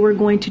 how they were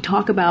going to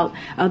talk about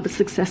the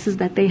successes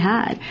that they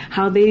had,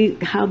 how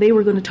they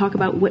were going to talk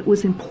about what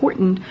was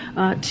important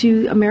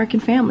to American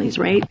families,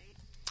 right?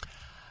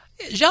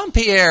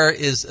 Jean-Pierre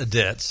is a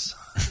ditz,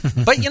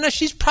 but,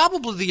 she's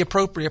probably the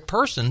appropriate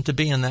person to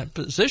be in that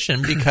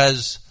position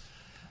because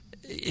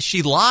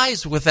she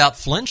lies without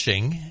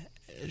flinching.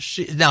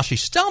 She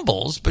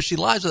stumbles, but she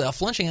lies without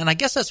flinching, and I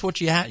guess that's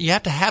what you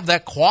have to have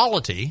that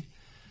quality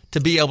to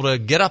be able to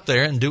get up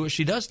there and do what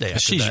she does day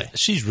after day.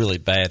 She's really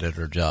bad at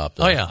her job,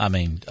 though. Oh, yeah. I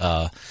mean,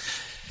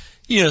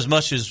 as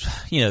much as,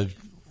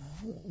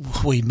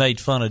 we made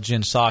fun of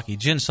Jen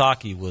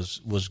Psaki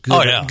was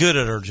good, good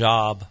at her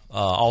job,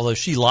 although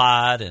she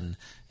lied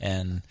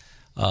and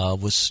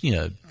was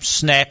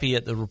snappy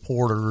at the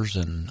reporters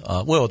and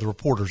the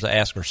reporters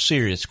ask her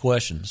serious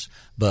questions.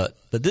 But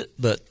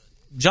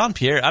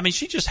Jean-Pierre, I mean,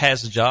 she just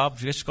has the job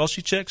just because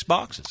she checks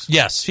boxes.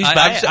 Yes, she's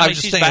bad. I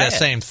was just thinking that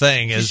same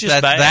thing.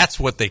 That's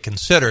what they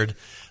considered.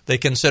 They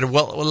considered,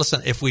 well,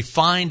 listen, if we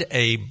find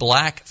a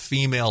black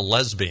female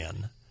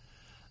lesbian,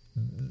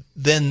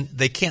 then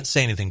they can't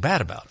say anything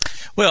bad about it.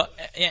 Well,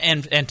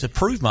 and to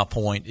prove my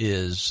point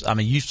is, I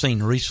mean, you've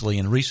seen recently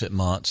in recent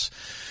months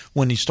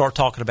when you start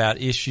talking about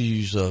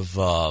issues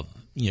of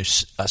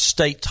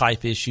state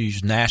type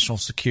issues, national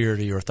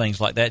security, or things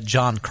like that,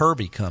 John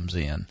Kirby comes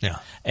in. Yeah,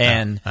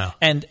 and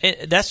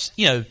that's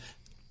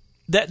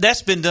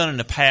that's been done in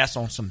the past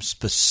on some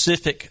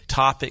specific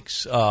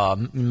topics,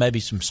 maybe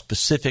some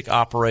specific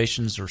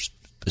operations or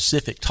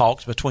specific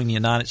talks between the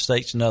United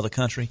States and another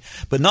country,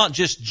 but not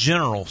just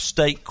general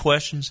state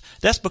questions.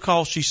 That's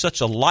because she's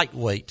such a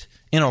lightweight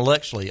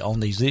intellectually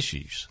on these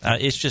issues.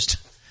 It's just,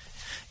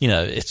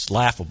 it's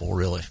laughable,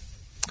 really.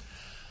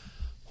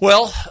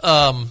 Well,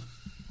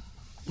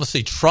 let's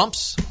see.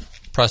 Trump's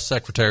press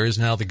secretary is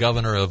now the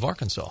governor of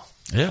Arkansas.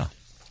 Yeah.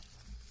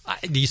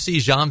 Do you see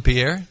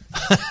Jean-Pierre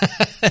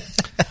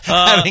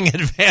having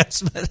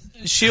advancement?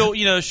 She'll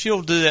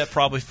do that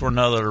probably for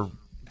another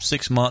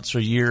 6 months or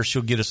a year.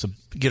 She'll get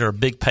her a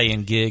big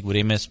paying gig with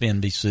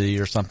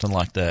MSNBC or something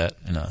like that.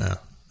 Yeah,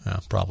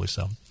 probably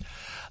so.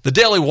 The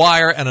Daily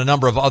Wire and a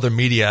number of other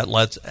media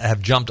outlets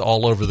have jumped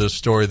all over this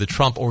story. The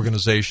Trump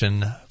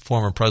Organization,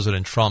 former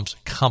President Trump's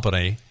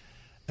company,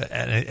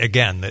 and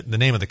again, the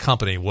name of the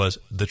company was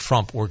the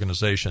Trump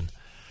Organization,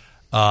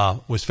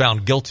 was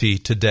found guilty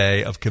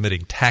today of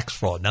committing tax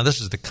fraud. Now, this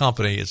is the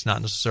company. It's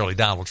not necessarily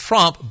Donald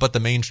Trump, but the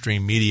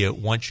mainstream media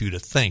wants you to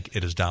think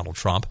it is Donald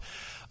Trump.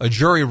 A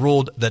jury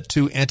ruled that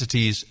 2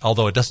 entities,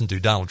 although it doesn't do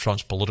Donald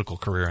Trump's political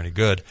career any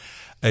good,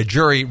 a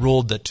jury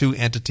ruled that 2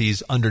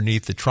 entities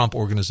underneath the Trump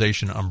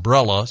Organization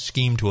umbrella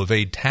schemed to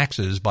evade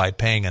taxes by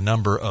paying a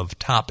number of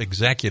top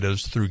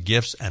executives through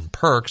gifts and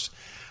perks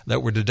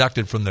that were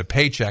deducted from their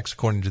paychecks,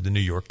 according to the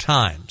New York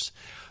Times.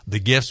 The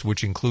gifts,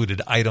 which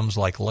included items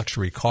like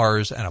luxury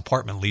cars and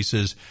apartment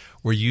leases,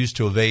 were used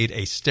to evade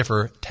a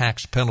stiffer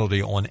tax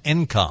penalty on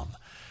income.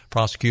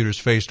 Prosecutors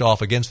faced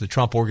off against the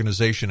Trump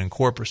Organization in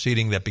court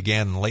proceeding that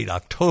began in late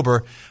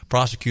October.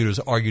 Prosecutors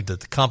argued that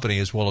the company,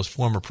 as well as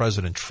former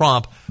President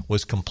Trump,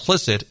 was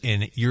complicit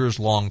in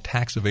years-long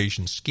tax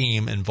evasion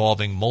scheme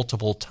involving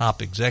multiple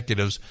top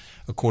executives,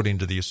 according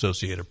to the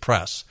Associated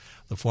Press.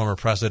 The former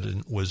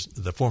president was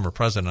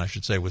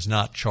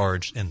not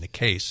charged in the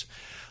case.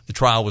 The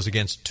trial was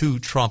against two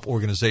Trump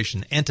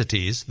Organization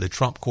entities, the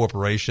Trump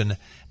Corporation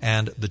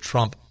and the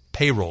Trump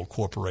Payroll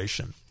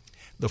Corporation.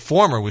 The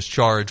former was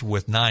charged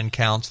with 9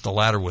 counts, the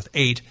latter with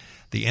 8.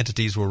 The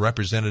entities were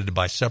represented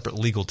by separate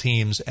legal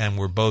teams and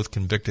were both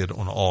convicted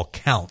on all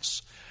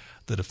counts.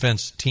 The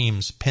defense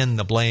teams pinned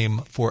the blame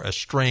for a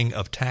string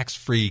of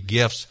tax-free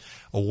gifts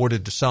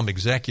awarded to some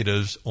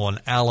executives on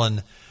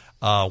Alan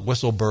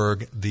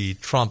Weisselberg, the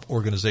Trump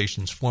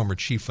Organization's former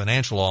chief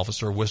financial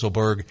officer.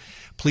 Weisselberg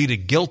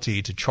pleaded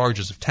guilty to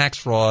charges of tax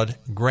fraud,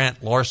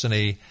 grant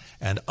larceny,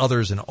 and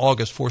others in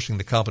August, forcing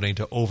the company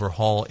to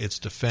overhaul its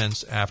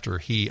defense after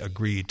he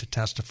agreed to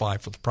testify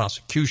for the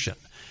prosecution.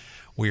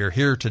 We are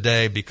here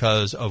today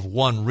because of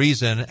one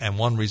reason, and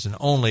one reason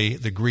only: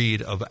 the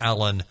greed of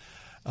Alan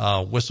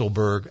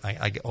Weisselberg,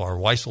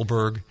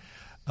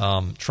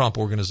 Trump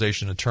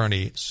Organization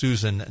attorney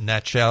Susan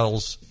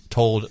Nachels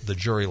told the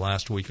jury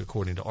last week,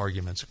 according to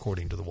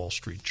the Wall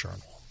Street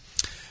Journal.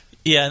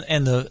 Yeah,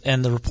 and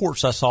the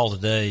reports I saw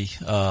today,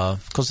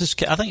 because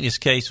I think this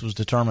case was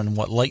determined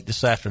late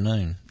this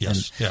afternoon.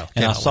 Yes,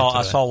 and I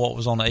saw what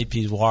was on the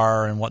AP's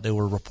wire and what they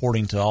were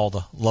reporting to all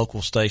the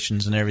local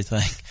stations and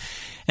everything,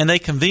 and they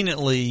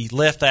conveniently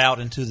left out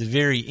into the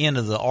very end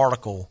of the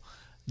article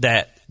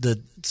that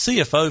the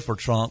CFO for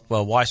Trump,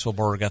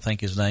 Weisselberg, I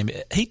think his name,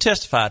 he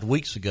testified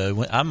weeks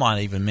ago. I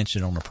might even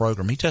mention it on the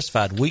program. He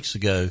testified weeks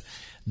ago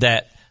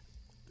that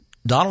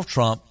Donald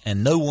Trump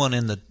and no one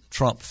in the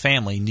Trump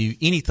family knew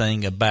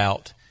anything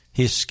about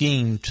his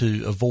scheme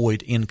to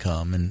avoid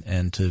income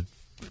and to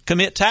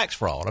commit tax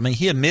fraud. I mean,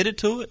 he admitted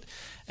to it.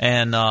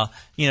 And, of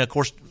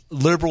course,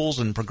 liberals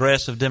and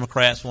progressive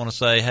Democrats want to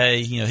say,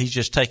 hey, he's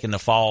just taking the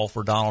fall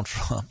for Donald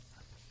Trump.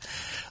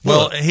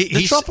 Well,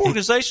 the Trump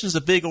Organization is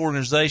a big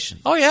organization.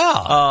 Oh,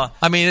 yeah.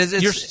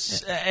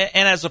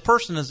 And as a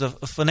person, as a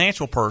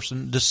financial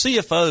person, the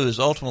CFO is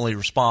ultimately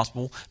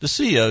responsible. The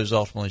CEO is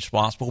ultimately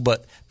responsible,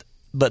 but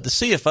the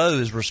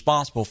CFO is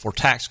responsible for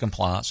tax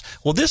compliance.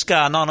 Well, this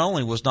guy not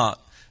only was not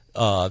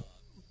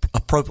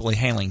appropriately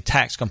handling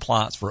tax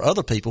compliance for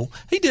other people,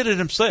 he did it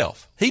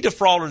himself. He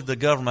defrauded the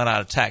government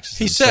out of taxes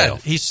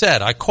himself. He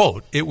said, I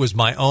quote, "It was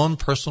my own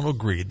personal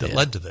greed that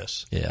led to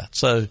this." Yeah.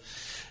 So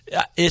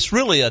it's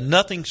really a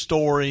nothing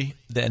story,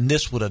 and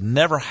this would have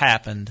never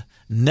happened,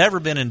 never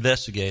been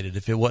investigated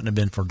if it wouldn't have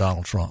been for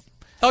Donald Trump.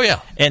 Oh, yeah.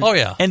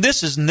 And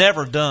this is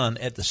never done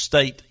at the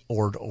state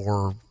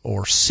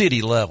or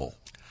city level.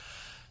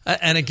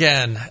 And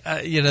again,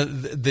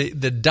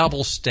 the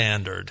double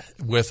standard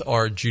with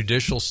our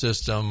judicial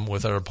system,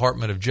 with our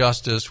Department of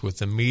Justice, with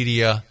the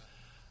media.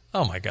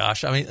 Oh my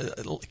gosh! I mean,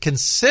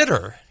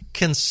 consider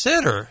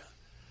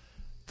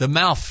the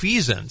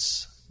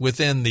malfeasance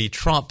within the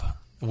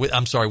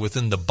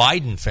within the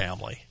Biden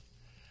family.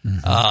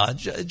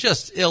 Mm-hmm.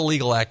 Just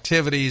illegal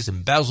activities,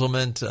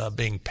 embezzlement,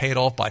 being paid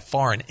off by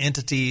foreign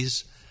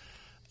entities,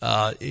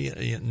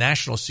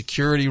 national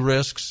security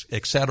risks,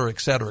 et cetera, et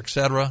cetera, et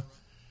cetera.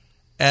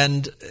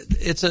 And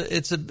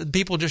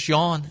people just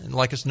yawn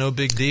like it's no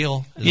big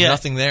deal. There's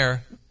nothing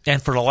there.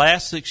 And for the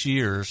last 6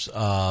 years,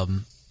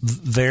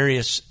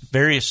 various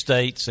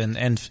states and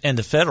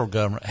the federal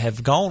government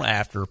have gone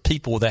after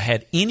people that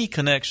had any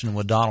connection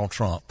with Donald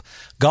Trump,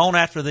 gone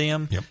after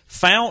them,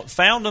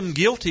 found them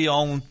guilty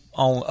on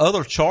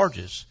other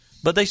charges,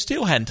 but they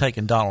still hadn't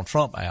taken Donald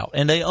Trump out,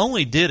 and they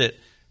only did it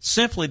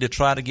simply to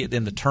try to get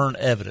them to turn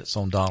evidence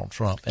on Donald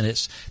Trump. And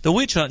the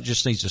witch hunt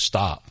just needs to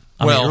stop.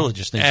 It really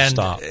just needs to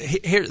stop.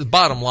 Here, the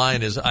bottom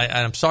line is,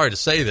 I'm sorry to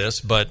say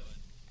this, but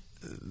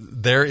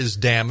there is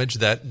damage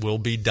that will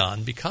be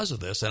done because of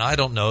this. And I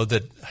don't know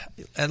that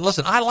 – and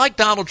listen, I like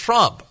Donald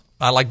Trump.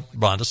 I like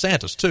Ron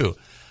DeSantis too.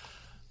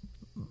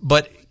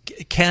 But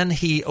can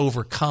he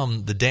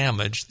overcome the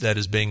damage that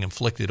is being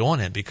inflicted on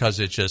him? Because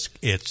it's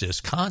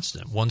just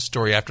constant, one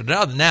story after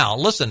another. Now,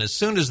 listen, as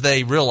soon as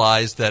they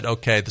realize that,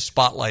 okay, the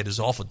spotlight is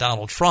off of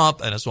Donald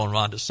Trump and it's on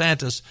Ron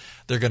DeSantis,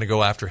 they're going to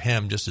go after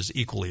him just as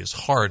equally as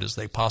hard as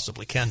they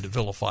possibly can to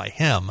vilify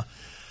him.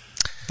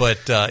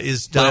 But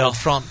is Donald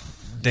Trump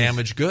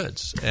damaged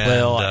goods?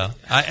 And,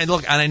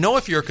 I know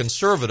if you're a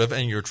conservative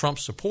and you're a Trump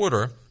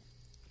supporter,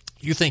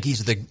 you think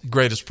he's the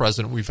greatest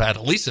president we've had,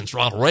 at least since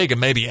Ronald Reagan,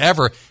 maybe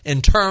ever,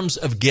 in terms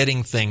of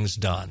getting things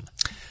done.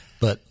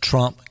 But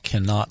Trump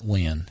cannot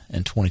win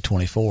in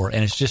 2024,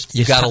 and it's just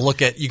you got to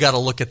look at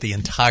the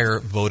entire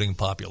voting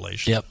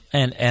population. Yep,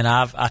 and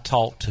I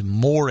talked to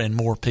more and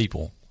more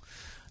people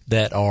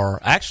that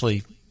are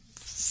actually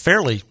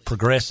fairly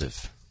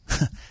progressive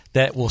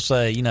that will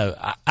say,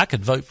 I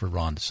could vote for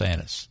Ron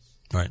DeSantis,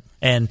 right?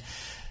 And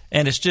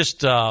it's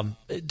just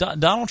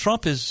Donald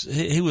Trump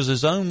he was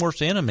his own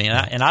worst enemy,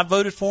 and I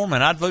voted for him,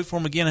 and I'd vote for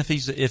him again if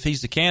he's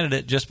the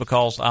candidate, just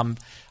because I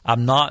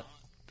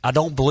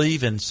don't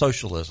believe in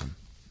socialism.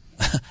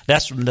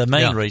 That's the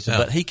main reason.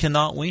 But he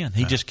cannot win.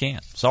 He just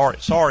can't. Sorry,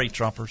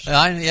 Trumpers.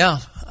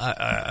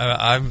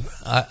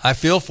 I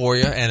feel for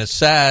you, and it's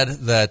sad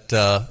that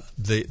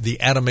the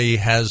enemy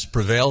has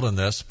prevailed in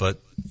this. But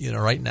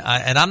right now,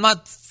 and I'm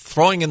not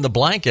throwing in the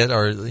blanket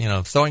or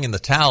throwing in the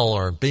towel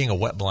or being a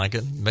wet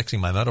blanket, mixing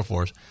my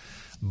metaphors.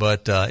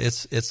 But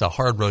it's a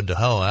hard road to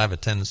hoe. I have a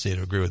tendency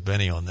to agree with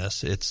Benny on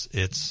this.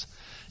 It's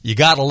you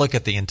got to look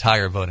at the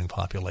entire voting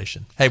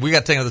population. Hey, we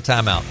got to take another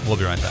time out. We'll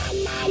be right back.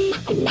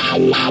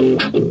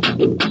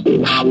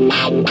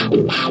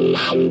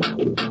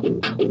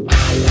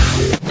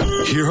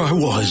 Here I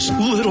was,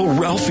 little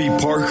Ralphie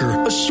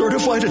Parker, a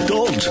certified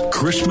adult.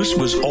 Christmas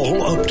was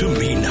all up to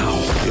me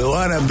now. You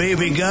want a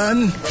baby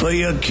gun for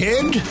your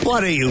kid?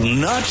 What are you,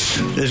 nuts?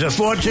 There's a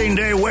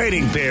 14-day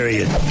waiting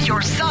period.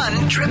 Your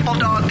son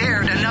triple-dog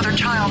dared another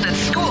child at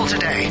school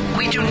today.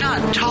 We do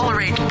not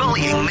tolerate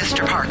bullying,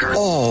 Mr. Parker.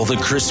 All the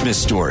Christmas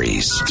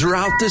stories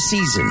throughout the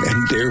season.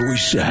 And there we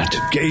sat,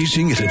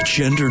 gazing at a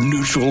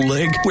gender-neutral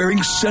leg,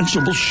 wearing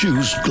sensible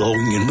shoes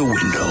glowing in the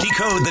window.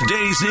 Decode the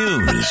day's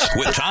news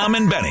with Tom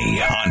and Benny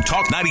on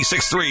Talk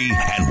 96.3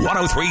 and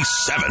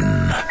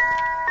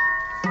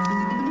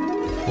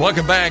 103.7.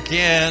 Welcome back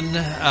in.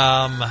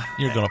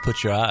 You're going to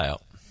put your eye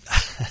out.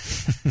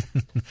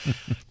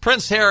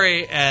 Prince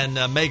Harry and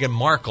Meghan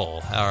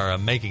Markle are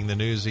making the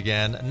news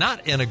again,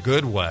 not in a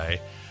good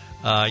way.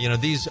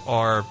 These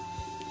are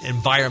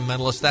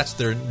environmentalists. That's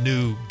their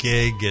new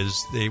gig,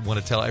 is they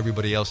want to tell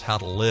everybody else how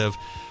to live.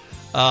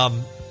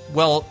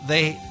 Well,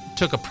 they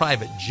took a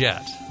private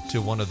jet to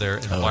one of their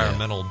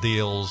environmental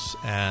deals,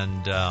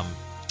 and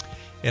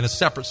in a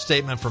separate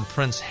statement from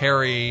Prince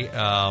Harry, it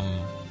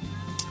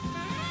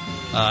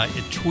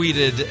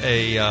tweeted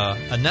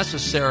a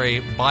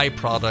necessary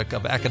byproduct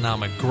of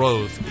economic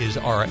growth is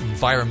our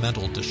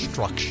environmental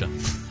destruction.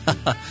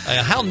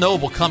 How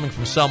noble coming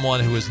from someone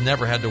who has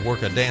never had to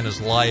work a day in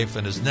his life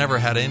and has never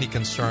had any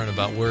concern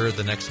about where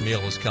the next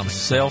meal is coming from.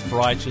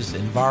 Self-righteous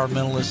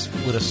environmentalist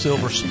with a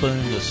silver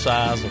spoon the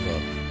size of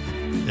a...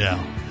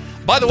 Yeah.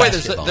 By the way,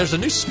 there's a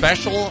new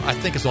special, I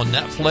think it's on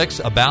Netflix,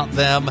 about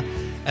them,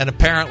 and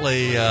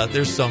apparently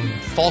there's some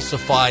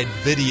falsified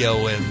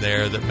video in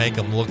there that make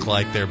them look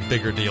like they're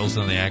bigger deals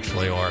than they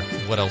actually are.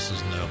 What else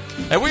is new?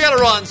 Hey, we got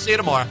to run. See you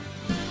tomorrow.